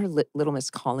 you called her Little Miss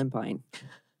Columbine.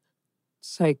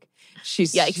 It's like,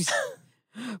 Yikes.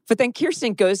 But then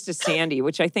Kirsten goes to Sandy,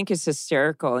 which I think is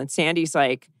hysterical. And Sandy's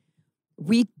like,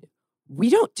 we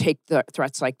don't take the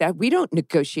threats like that. We don't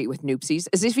negotiate with noopsies,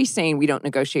 as if he's saying we don't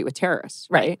negotiate with terrorists,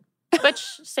 right? Which,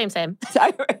 same.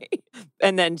 Right.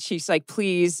 And then she's like,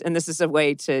 please. And this is a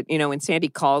way to, when Sandy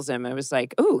calls him, I was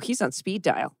like, oh, he's on speed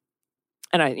dial.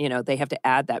 And they have to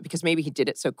add that because maybe he did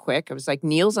it so quick. I was like,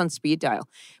 Neil's on speed dial.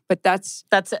 But That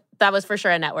was for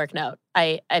sure a network note.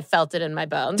 I felt it in my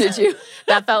bones. Did you?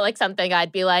 That felt like something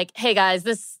I'd be like, hey guys,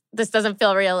 this doesn't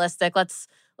feel realistic.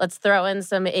 Let's throw in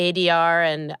some ADR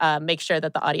and make sure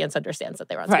that the audience understands that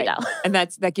they were on speed dial. And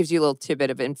that gives you a little tidbit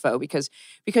of info because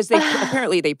they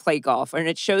apparently they play golf and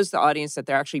it shows the audience that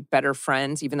they're actually better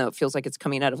friends, even though it feels like it's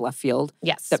coming out of left field.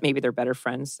 Yes. That maybe they're better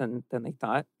friends than they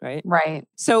thought, right? Right.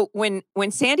 So when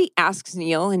Sandy asks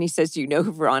Neil and he says, do you know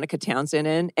who Veronica Townsend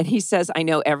is? And he says, I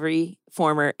know every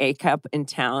former A-Cup in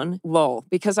town. Lol.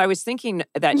 Because I was thinking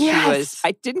that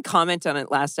I didn't comment on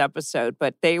it last episode,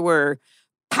 but they were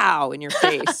pow in your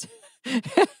face.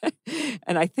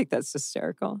 And I think that's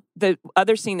hysterical. The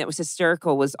other scene that was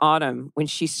hysterical was Autumn when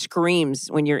she screams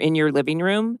when you're in your living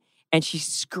room and she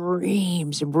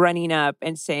screams running up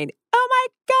and saying, oh my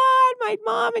God, my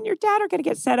mom and your dad are going to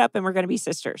get set up and we're going to be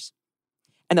sisters.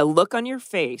 And the look on your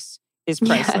face is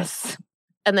priceless. Yes.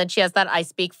 And then she has that I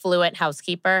speak fluent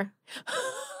housekeeper.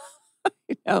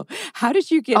 How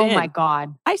did you get in? Oh my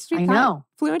God. I speak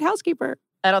fluent housekeeper.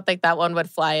 I don't think that one would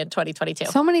fly in 2022.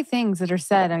 So many things that are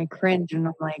said, I cringe and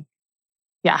I'm like,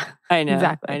 yeah. I know.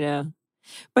 Exactly. I know.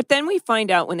 But then we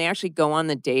find out when they actually go on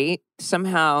the date,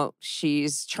 somehow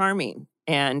she's charming.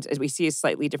 And as we see a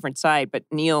slightly different side, but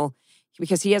Neil,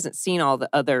 because he hasn't seen all the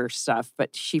other stuff,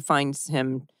 but he finds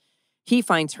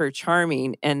her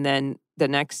charming. And then the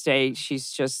next day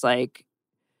she's just like,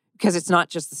 because it's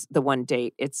not just the one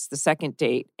date, it's the second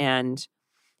date. And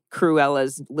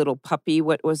Cruella's little puppy.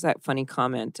 What was that funny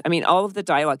comment? I mean, all of the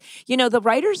dialogue. The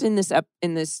writers in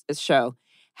this show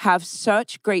have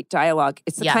such great dialogue.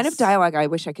 It's the kind of dialogue I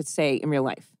wish I could say in real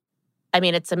life. I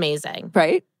mean, it's amazing.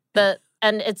 Right?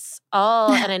 And it's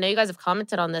all, and I know you guys have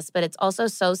commented on this, but it's also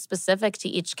so specific to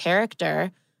each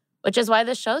character, which is why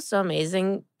the show's so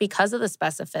amazing because of the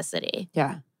specificity.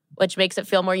 Yeah. Which makes it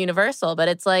feel more universal. But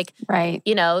it's like, right.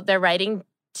 They're writing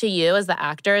to you as the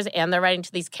actors and they're writing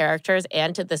to these characters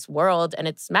and to this world, and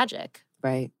it's magic.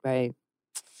 Right.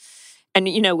 And,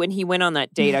 when he went on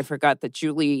that date, I forgot that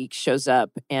Julie shows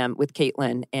up with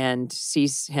Caitlin and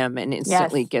sees him and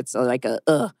instantly gets like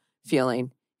a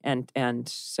feeling. And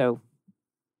so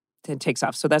it takes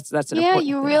off. So that's an important thing.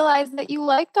 You realize that you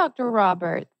like Dr.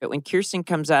 Robert. But when Kirsten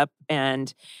comes up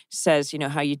and says,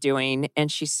 how you doing?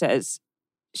 And she says,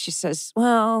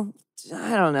 well,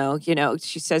 I don't know.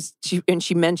 She says,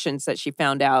 she mentions that she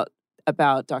found out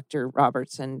about Dr.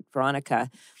 Roberts and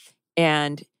Veronica.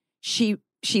 And she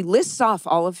lists off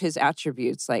all of his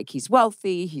attributes, like he's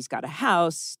wealthy, he's got a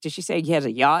house. Did she say he has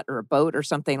a yacht or a boat or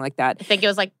something like that? I think it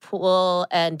was like pool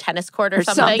and tennis court or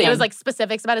something. It was like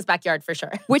specifics about his backyard for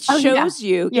sure. Which shows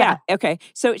you, okay.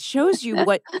 So it shows you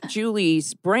what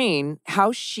Julie's brain,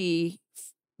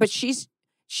 but she's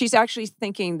actually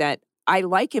thinking that I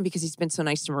like him because he's been so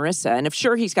nice to Marissa. And if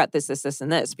sure, he's got this,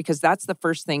 and this, because that's the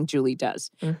first thing Julie does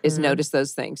is notice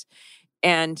those things.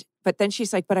 But then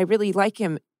she's like, but I really like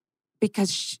him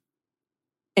because,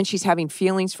 and she's having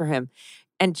feelings for him.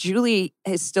 And Julie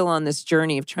is still on this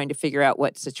journey of trying to figure out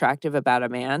what's attractive about a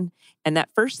man. And that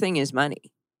first thing is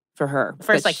money for her.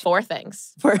 First, four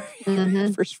things.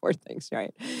 First four things,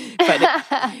 right.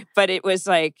 But it was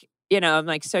like, I'm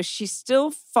like, so she's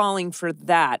still falling for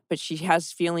that, but she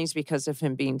has feelings because of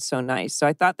him being so nice. So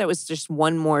I thought that was just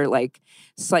one more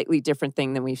slightly different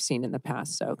thing than we've seen in the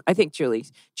past. So I think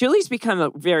Julie's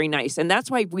become very nice. And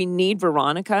that's why we need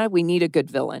Veronica. We need a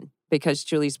good villain because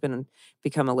Julie's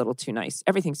become a little too nice.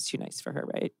 Everything's too nice for her,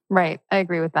 right? Right. I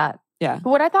agree with that. Yeah. But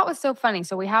what I thought was so funny,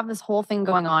 so we have this whole thing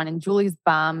going on and Julie's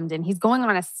bummed and he's going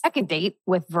on a second date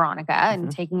with Veronica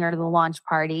and taking her to the launch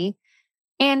party.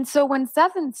 And so when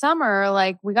Seth and Summer are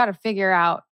like, we got to figure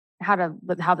out how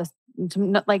this,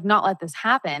 to like not let this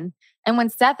happen. And when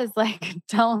Seth is like,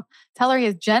 tell her he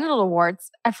has genital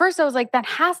warts, at first I was like, that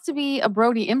has to be a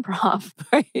Brody improv.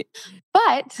 Right.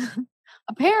 But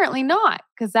apparently not,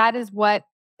 because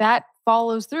that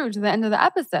follows through to the end of the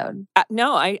episode.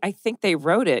 No, I think they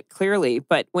wrote it clearly.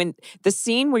 But when the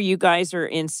scene where you guys are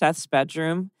in Seth's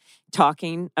bedroom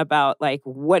talking about like,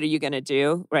 what are you going to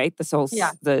do? Right. This whole,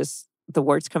 the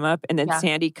words come up and then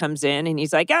Sandy comes in and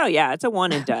he's like, oh yeah, it's a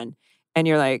one and done. And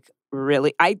you're like,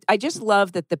 really? I just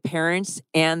love that the parents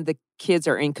and the kids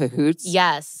are in cahoots.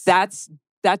 Yes.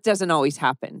 That doesn't always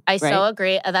happen. I so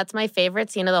agree. That's my favorite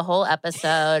scene of the whole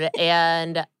episode.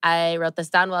 And I wrote this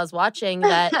down while I was watching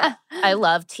that I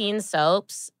love teen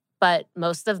soaps, but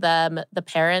most of them, the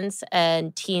parents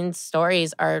and teen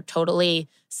stories are totally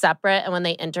separate. And when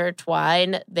they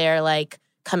intertwine, they're like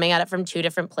coming at it from two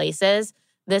different places.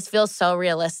 This feels so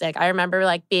realistic. I remember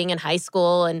like being in high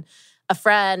school and a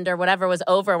friend or whatever was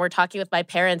over and we're talking with my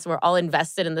parents and we're all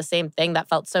invested in the same thing that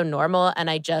felt so normal. And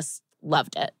I just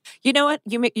loved it. You know what?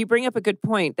 You bring up a good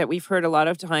point that we've heard a lot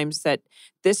of times, that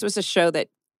this was a show that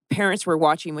parents were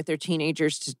watching with their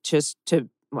teenagers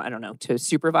to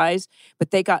supervise,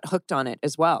 but they got hooked on it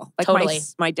as well. Like totally.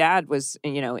 My dad was,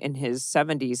 in his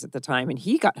 70s at the time, and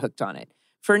he got hooked on it.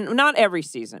 For not every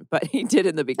season, but he did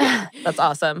in the beginning. That's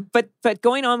awesome. But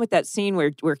going on with that scene where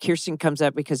Kirsten comes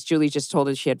up because Julie just told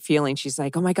us she had feelings. She's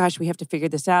like, oh my gosh, we have to figure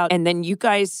this out. And then you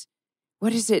guys,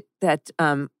 what is it that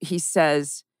he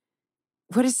says?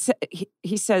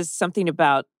 He says something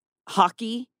about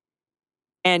hockey,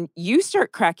 and you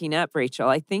start cracking up, Rachel.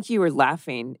 I think you were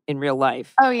laughing in real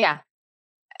life. Oh yeah,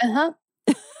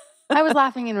 I was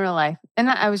laughing in real life, and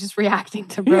I was just reacting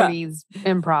to Brody's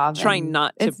improv, trying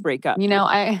not to break up.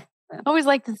 I always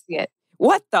like to see it.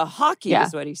 What the hockey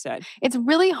is what he said. It's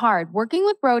really hard working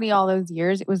with Brody all those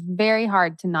years. It was very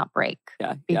hard to not break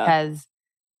because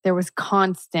there was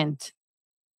constant.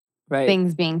 Right.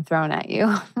 Things being thrown at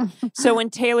you. So when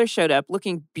Taylor showed up,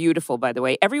 looking beautiful, by the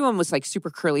way, everyone was like super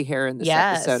curly hair in this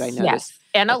episode, I noticed. Yes.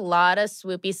 And a lot of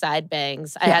swoopy side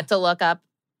bangs. I had to look up,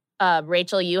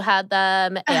 Rachel, you had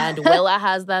them, and Willa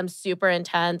has them, super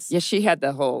intense. Yeah, she had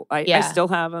the whole, I still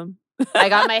have them. I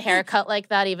got my hair cut like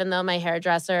that, even though my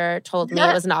hairdresser told me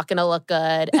it was not going to look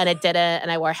good, and it didn't,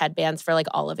 and I wore headbands for like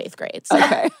all of 8th grade. So.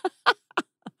 Okay.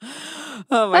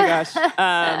 Oh my gosh.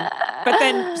 But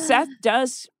then Seth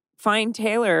does find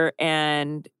Taylor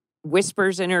and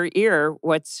whispers in her ear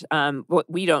what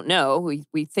we don't know.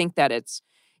 We think that it's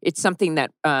something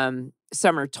that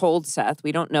Summer told Seth.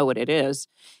 We don't know what it is.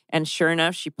 And sure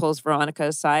enough, she pulls Veronica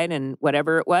aside, and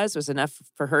whatever it was enough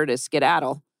for her to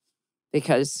skedaddle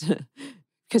because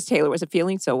Taylor wasn't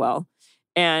feeling so well.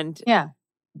 And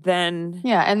then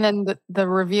the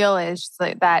reveal is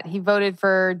that he voted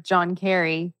for John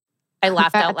Kerry. I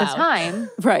laughed out loud. At the time.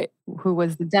 Right. Who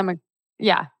was the Democrat.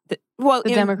 Yeah. Well,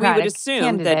 we would assume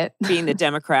candidate. That being the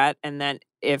Democrat, and then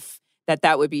if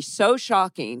that would be so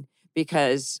shocking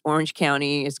because Orange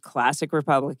County is classic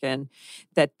Republican,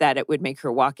 that it would make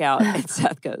her walk out. And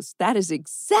Seth goes, that is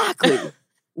exactly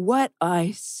what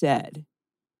I said.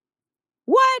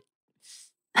 What?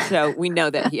 So we know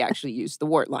that he actually used the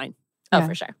wart line. Oh,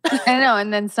 for sure. I know.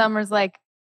 And then Summer's like,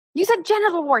 you said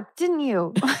genital wart, didn't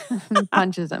you? And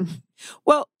punches him.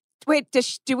 Well, wait,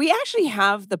 do we actually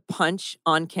have the punch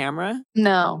on camera?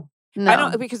 No. I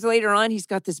don't, because later on he's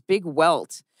got this big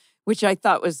welt, which I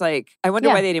thought was like, I wonder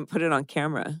why they didn't put it on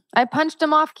camera. I punched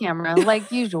him off camera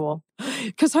like usual.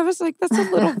 Because I was like, that's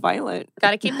a little violent.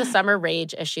 Got to keep the Summer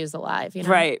rage issues alive, you know?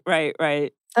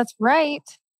 Right. That's right.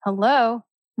 Hello.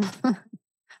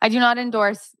 I do not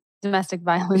endorse domestic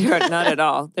violence. Not at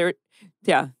all.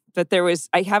 But there was,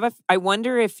 I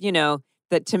wonder if,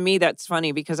 that to me, that's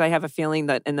funny because I have a feeling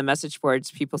that in the message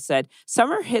boards, people said,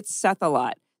 Summer hits Seth a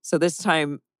lot. So this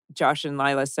time, Josh and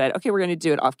Lila said, okay, we're going to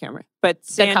do it off camera. But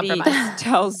Sandy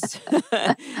tells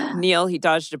Neil he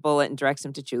dodged a bullet and directs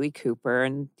him to Julie Cooper.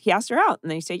 And he asked her out. And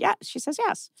then he said, yeah. She says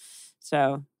yes.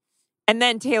 So, and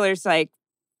then Taylor's like,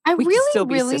 I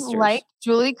really like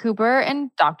Julie Cooper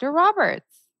and Dr. Roberts.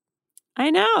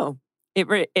 I know.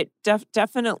 It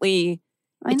definitely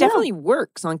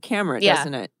works on camera,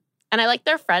 doesn't it? And I like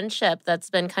their friendship that's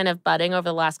been kind of budding over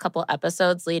the last couple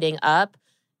episodes leading up.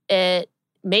 It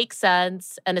makes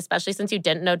sense. And especially since you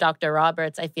didn't know Dr.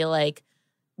 Roberts, I feel like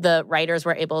the writers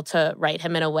were able to write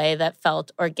him in a way that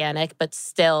felt organic, but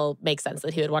still makes sense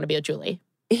that he would want to be with Julie.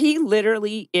 he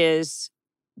literally is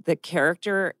the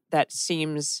character that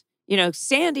seems,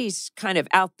 Sandy's kind of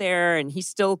out there and he's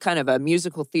still kind of a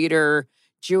musical theater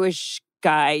Jewish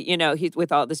guy, he's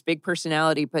with all this big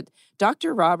personality. But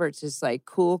Dr. Roberts is like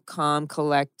cool, calm,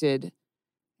 collected,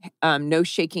 no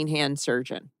shaking hand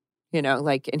surgeon,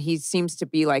 and he seems to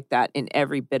be like that in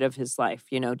every bit of his life,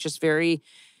 just very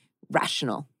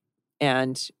rational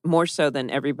and more so than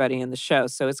everybody in the show.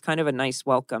 So it's kind of a nice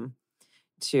welcome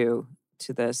to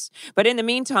this. But in the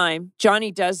meantime,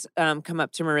 Johnny does come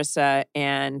up to Marissa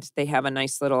and they have a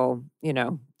nice little,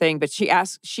 thing. But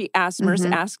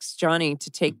Marissa asks Johnny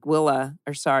to take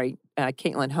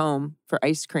Caitlin home for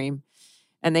ice cream.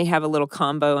 And they have a little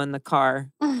combo in the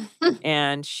car.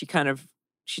 And she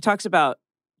talks about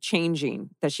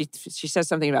changing, that she says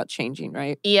something about changing,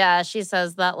 right? Yeah, she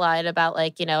says that line about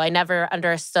I never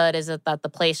understood, is it that the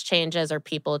place changes or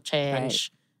people change? Right.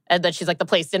 And then she's like, the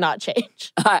place did not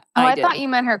change. I thought you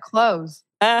meant her clothes.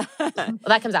 Well,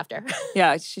 that comes after.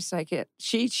 Yeah, she's like it.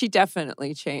 She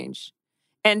definitely changed,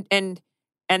 and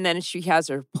then she has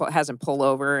him pull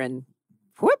over and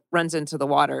whoop runs into the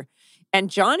water, and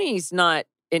Johnny's not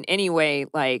in any way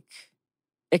like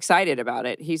excited about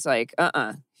it. He's like,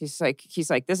 He's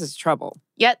like, this is trouble.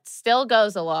 Yet still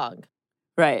goes along.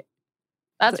 Right.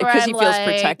 That's where because he feels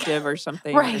protective or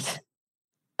something. Right.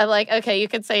 I'm like, okay, you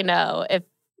could say no if.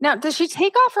 Now, does she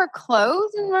take off her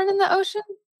clothes and run in the ocean?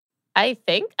 I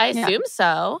assume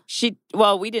so.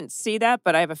 We didn't see that,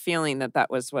 but I have a feeling that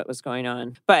was what was going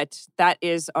on. But that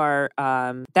is our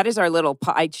little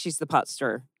pot. She's the pot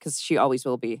stirrer because she always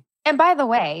will be. And by the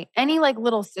way, any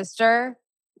little sister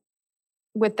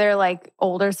with their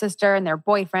older sister and their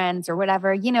boyfriends or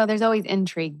whatever, there's always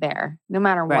intrigue there, no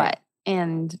matter what.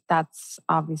 And that's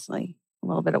obviously a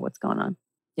little bit of what's going on.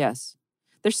 Yes.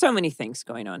 There's so many things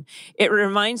going on. It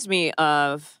reminds me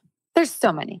of... There's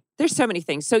so many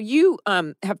things. So you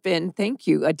have been, thank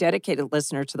you, a dedicated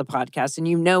listener to the podcast, and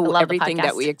everything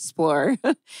that we explore.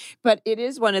 But it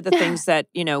is one of the things that,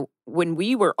 when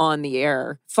we were on the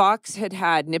air, Fox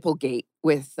had Nipplegate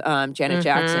with Janet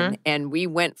Jackson, and we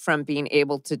went from being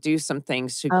able to do some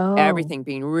things to everything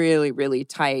being really, really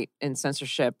tight in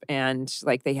censorship, and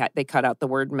they cut out the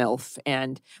word MILF.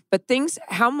 But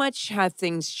how much have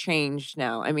things changed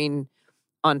now? I mean,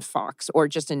 on Fox or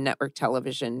just in network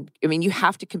television. I mean, you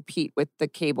have to compete with the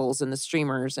cables and the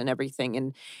streamers and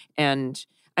everything. And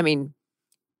I mean,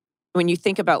 when you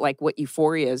think about what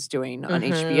Euphoria is doing on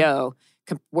HBO,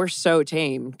 we're so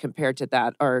tame compared to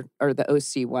that, or the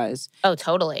OC was. Oh,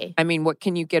 totally. I mean, what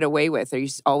can you get away with? Are you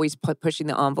always pushing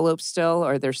the envelope still,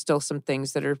 or are there still some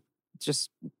things that are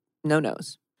just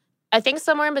no-nos? I think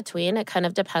somewhere in between. It kind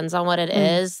of depends on what it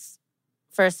is.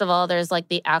 First of all, there's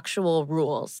the actual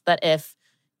rules that if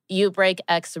you break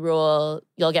X rule,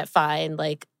 you'll get fined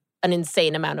an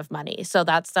insane amount of money. So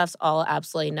that stuff's all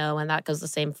absolutely no. And that goes the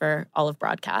same for all of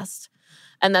broadcast.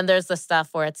 And then there's the stuff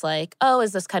where it's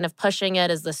is this kind of pushing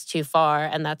it? Is this too far?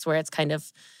 And that's where it's kind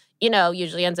of,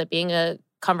 usually ends up being a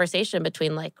conversation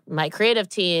between my creative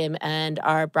team and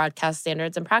our broadcast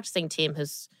standards and practicing team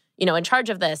who's, in charge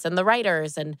of this, and the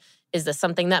writers. And is this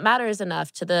something that matters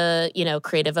enough to the,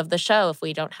 creative of the show? If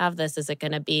we don't have this, is it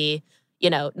going to be,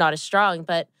 not as strong?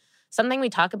 But something we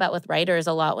talk about with writers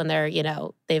a lot when they're,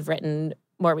 they've written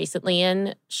more recently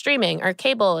in streaming or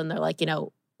cable, and they're like,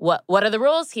 what are the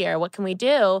rules here? What can we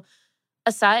do?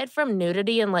 Aside from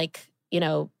nudity and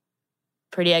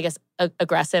pretty, I guess,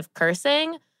 aggressive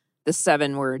cursing. The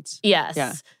 7 words. Yes.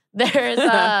 Yeah. There's,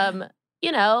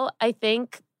 I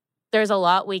think there's a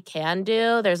lot we can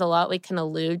do. There's a lot we can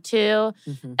allude to.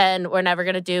 And we're never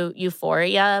going to do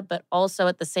Euphoria. But also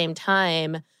at the same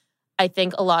time, I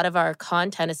think a lot of our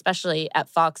content, especially at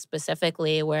Fox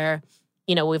specifically, where,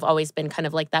 we've always been kind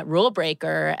of that rule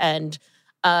breaker and,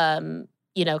 kind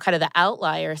of the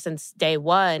outlier since day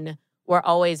one, we're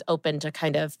always open to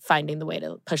kind of finding the way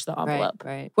to push the envelope.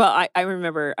 Right. Well, I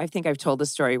remember, I think I've told the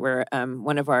story where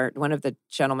one of the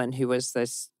gentlemen who was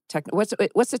this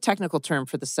what's the technical term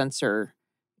for the censor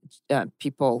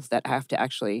people that have to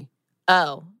actually...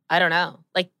 Oh, I don't know.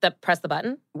 Press the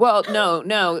button? Well,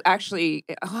 no. Actually,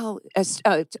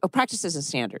 practices and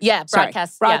standards. Yeah,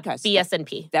 broadcast. Yeah,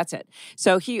 BS&P. That's it.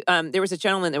 So there was a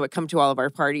gentleman that would come to all of our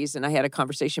parties, and I had a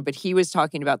conversation. But he was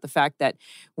talking about the fact that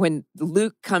when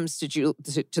Luke comes to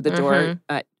the door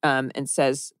and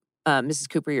says, "Mrs.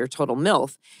 Cooper, you're a total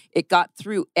MILF," it got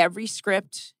through every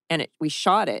script, and we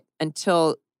shot it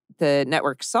until the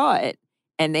network saw it,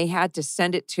 and they had to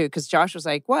send it to, because Josh was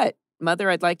like, "What?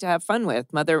 Mother I'd like to have fun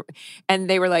with, mother." And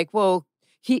they were like, well,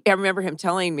 I remember him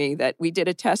telling me that we did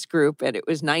a test group and it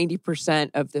was 90%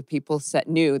 of the people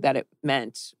knew that it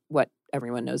meant what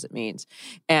everyone knows it means.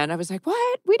 And I was like,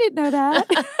 what? We didn't know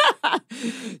that.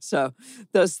 So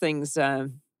those things, I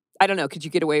don't know. Could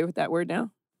you get away with that word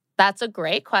now? That's a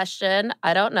great question.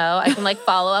 I don't know. I can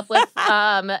follow up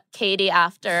with Katie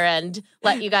after and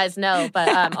let you guys know. But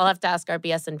I'll have to ask our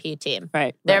BS&P team.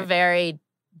 Right. They're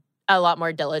a lot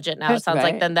more diligent now. It sounds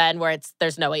like than then, where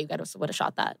there's no way you guys would have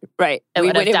shot that. Right. It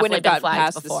wouldn't have been flagged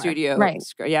past before. the studio. Right.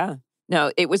 Yeah.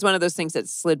 No, it was one of those things that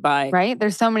slid by. Right?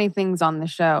 There's so many things on the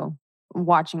show,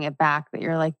 watching it back, that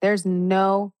you're like, there's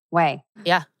no way.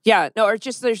 Yeah. Yeah. No, or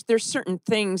just there's certain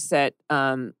things that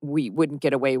we wouldn't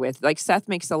get away with. Like Seth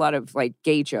makes a lot of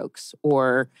gay jokes,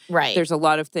 or there's a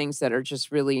lot of things that are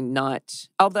just really not.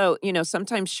 Although,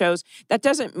 sometimes shows, that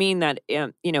doesn't mean that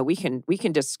we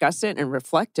can discuss it and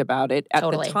reflect about it at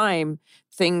the time.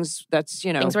 Things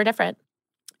things were different.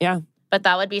 Yeah. But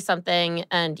that would be something.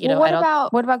 And what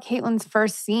about Caitlin's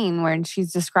first scene when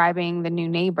she's describing the new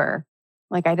neighbor?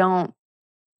 I don't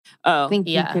think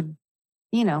you could.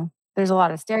 There's a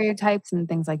lot of stereotypes and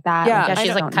things like that. Yeah,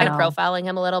 she's kind of profiling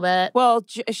him a little bit. Well,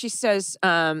 she says,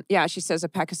 she says a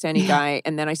Pakistani guy,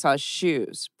 and then I saw his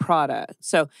shoes, Prada.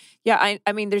 So, yeah,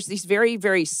 I mean, there's these very,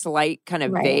 very slight kind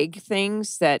of vague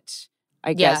things that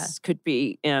I guess could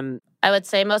be. I would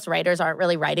say most writers aren't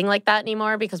really writing like that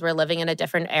anymore because we're living in a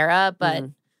different era. But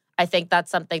I think that's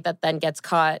something that then gets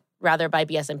caught rather by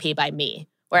BS&P by me.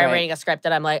 Where I'm reading a script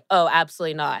and I'm like, oh,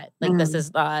 absolutely not. This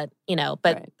is not,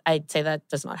 but I'd say that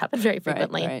does not happen very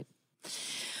frequently. Right.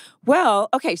 Well,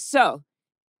 okay. So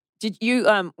did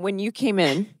you, when you came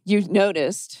in, you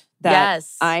noticed that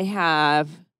I have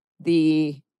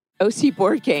the OC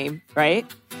board game, right?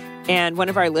 And one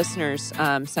of our listeners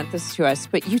sent this to us,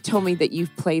 but you told me that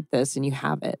you've played this and you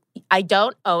have it. I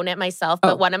don't own it myself,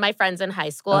 but one of my friends in high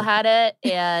school had it.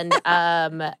 And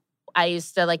I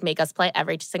used to make us play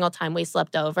every single time we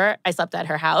slept over. I slept at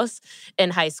her house in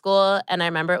high school, and I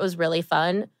remember it was really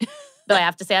fun. Though I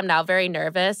have to say I'm now very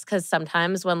nervous because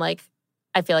sometimes when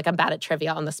I feel like I'm bad at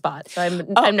trivia on the spot. So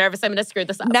I'm nervous I'm going to screw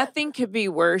this up. Nothing could be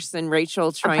worse than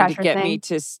Rachel trying to get me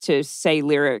to say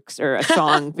lyrics or a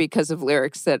song because of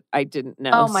lyrics that I didn't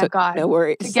know. Oh my God. No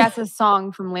worries. To guess a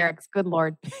song from lyrics. Good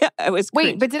Lord. It was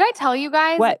Wait, but did I tell you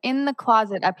guys? What? In the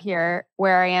closet up here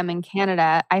where I am in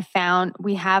Canada, I found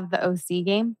we have the OC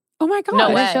game. Oh my God. No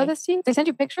Did way. I show this to you? Did I send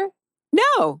you a picture?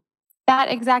 No.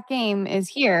 That exact game is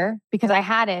here because I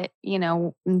had it,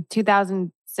 in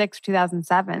 2006,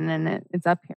 2007, and it's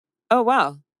up here. Oh,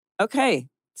 wow. Okay.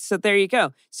 So there you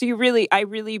go. So I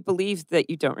really believe that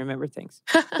you don't remember things.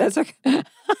 That's okay.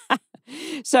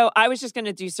 So I was just going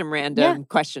to do some random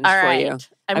questions for you.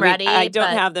 I'm ready. I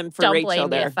don't have them for don't Rachel blame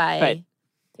there. Me if I,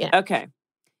 Okay.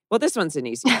 Well, this one's an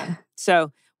easy one.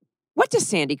 So what does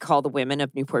Sandy call the women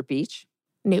of Newport Beach?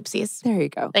 Noopsies. There you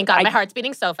go. Thank God. My heart's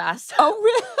beating so fast. Oh,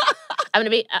 really? I'm going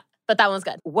to be, but that one's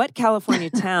good. What California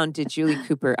town did Julie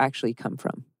Cooper actually come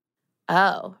from?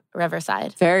 Oh,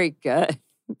 Riverside. Very good.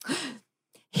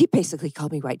 He basically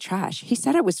called me white trash. He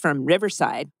said I was from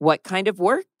Riverside. What kind of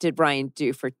work did Brian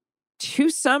do for 2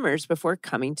 summers before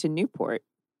coming to Newport?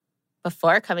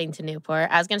 Before coming to Newport?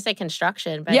 I was going to say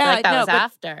construction, but I feel like that was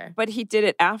after. But he did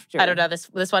it after. I don't know.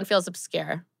 This one feels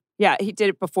obscure. Yeah, he did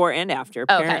it before and after,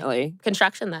 apparently. Okay.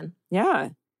 Construction then. Yeah.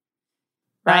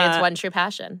 Ryan's one true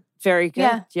passion. Very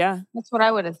good. Yeah. That's what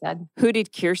I would have said. Who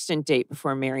did Kirsten date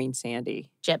before marrying Sandy?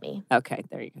 Jimmy. Okay,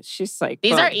 there you go. She's like...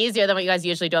 These are easier than what you guys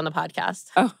usually do on the podcast.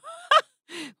 Oh.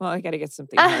 Well, I got to get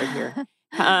something hard here.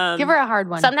 Give her a hard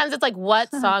one. Sometimes it's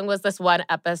what song was this one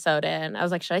episode in? I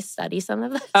was like, should I study some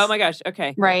of this? Oh my gosh.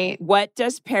 Okay. Right. What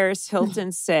does Paris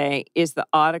Hilton say is the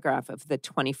autograph of the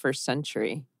 21st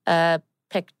century? A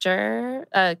picture,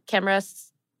 a camera.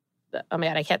 Oh my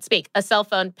God, I can't speak. A cell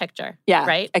phone picture. Yeah.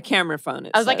 Right? A camera phone.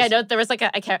 I was like, I know there was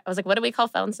I was like, what do we call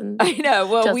phones? I know.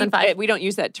 Well, we don't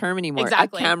use that term anymore.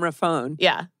 Exactly. A camera phone.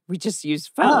 Yeah. We just use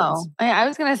phones. Oh, I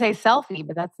was going to say selfie,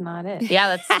 but that's not it.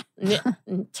 Yeah, that's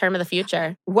term of the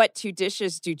future. What 2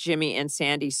 dishes do Jimmy and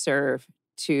Sandy serve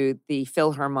to the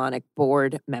Philharmonic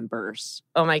board members?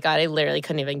 Oh my God, I literally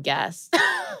couldn't even guess.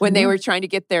 When they were trying to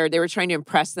get there, they were trying to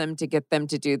impress them to get them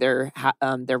to do their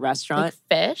restaurant.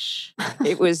 Fish?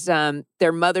 It was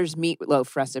their mother's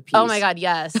meatloaf recipes. Oh my God,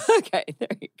 yes. Okay,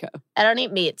 there you go. I don't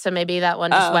eat meat, so maybe that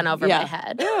one just went over my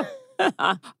head.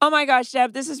 Oh my gosh,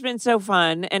 Deb, this has been so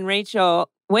fun. And Rachel,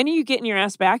 When are you getting your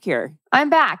ass back here? I'm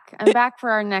back. I'm back for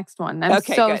our next one. I'm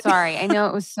Okay, so good. sorry. I know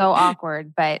it was so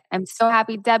awkward, but I'm so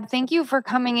happy. Deb, thank you for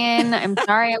coming in. I'm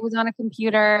sorry I was on a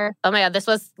computer. Oh my God, this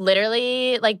was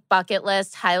literally like bucket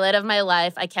list highlight of my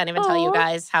life. I can't even tell you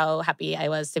guys how happy I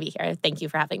was to be here. Thank you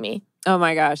for having me. Oh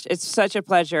my gosh, it's such a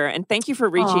pleasure. And thank you for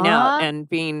reaching out and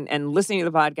listening to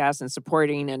the podcast and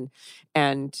supporting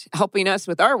and helping us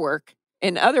with our work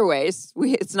in other ways.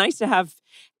 It's nice to have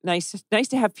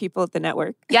people at the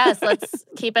network. Yes, let's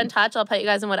keep in touch. I'll put you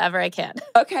guys in whatever I can.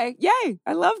 Okay. Yay.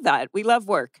 I love that. We love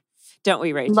work. Don't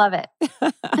we, Rach? Love it.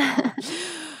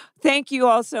 Thank you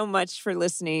all so much for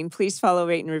listening. Please follow,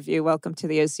 rate, and review Welcome to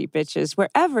the OC Bitches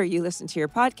wherever you listen to your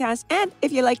podcast. And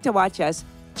if you like to watch us,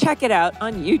 check it out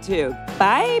on YouTube.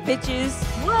 Bye, bitches.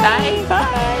 Bye.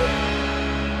 Bye.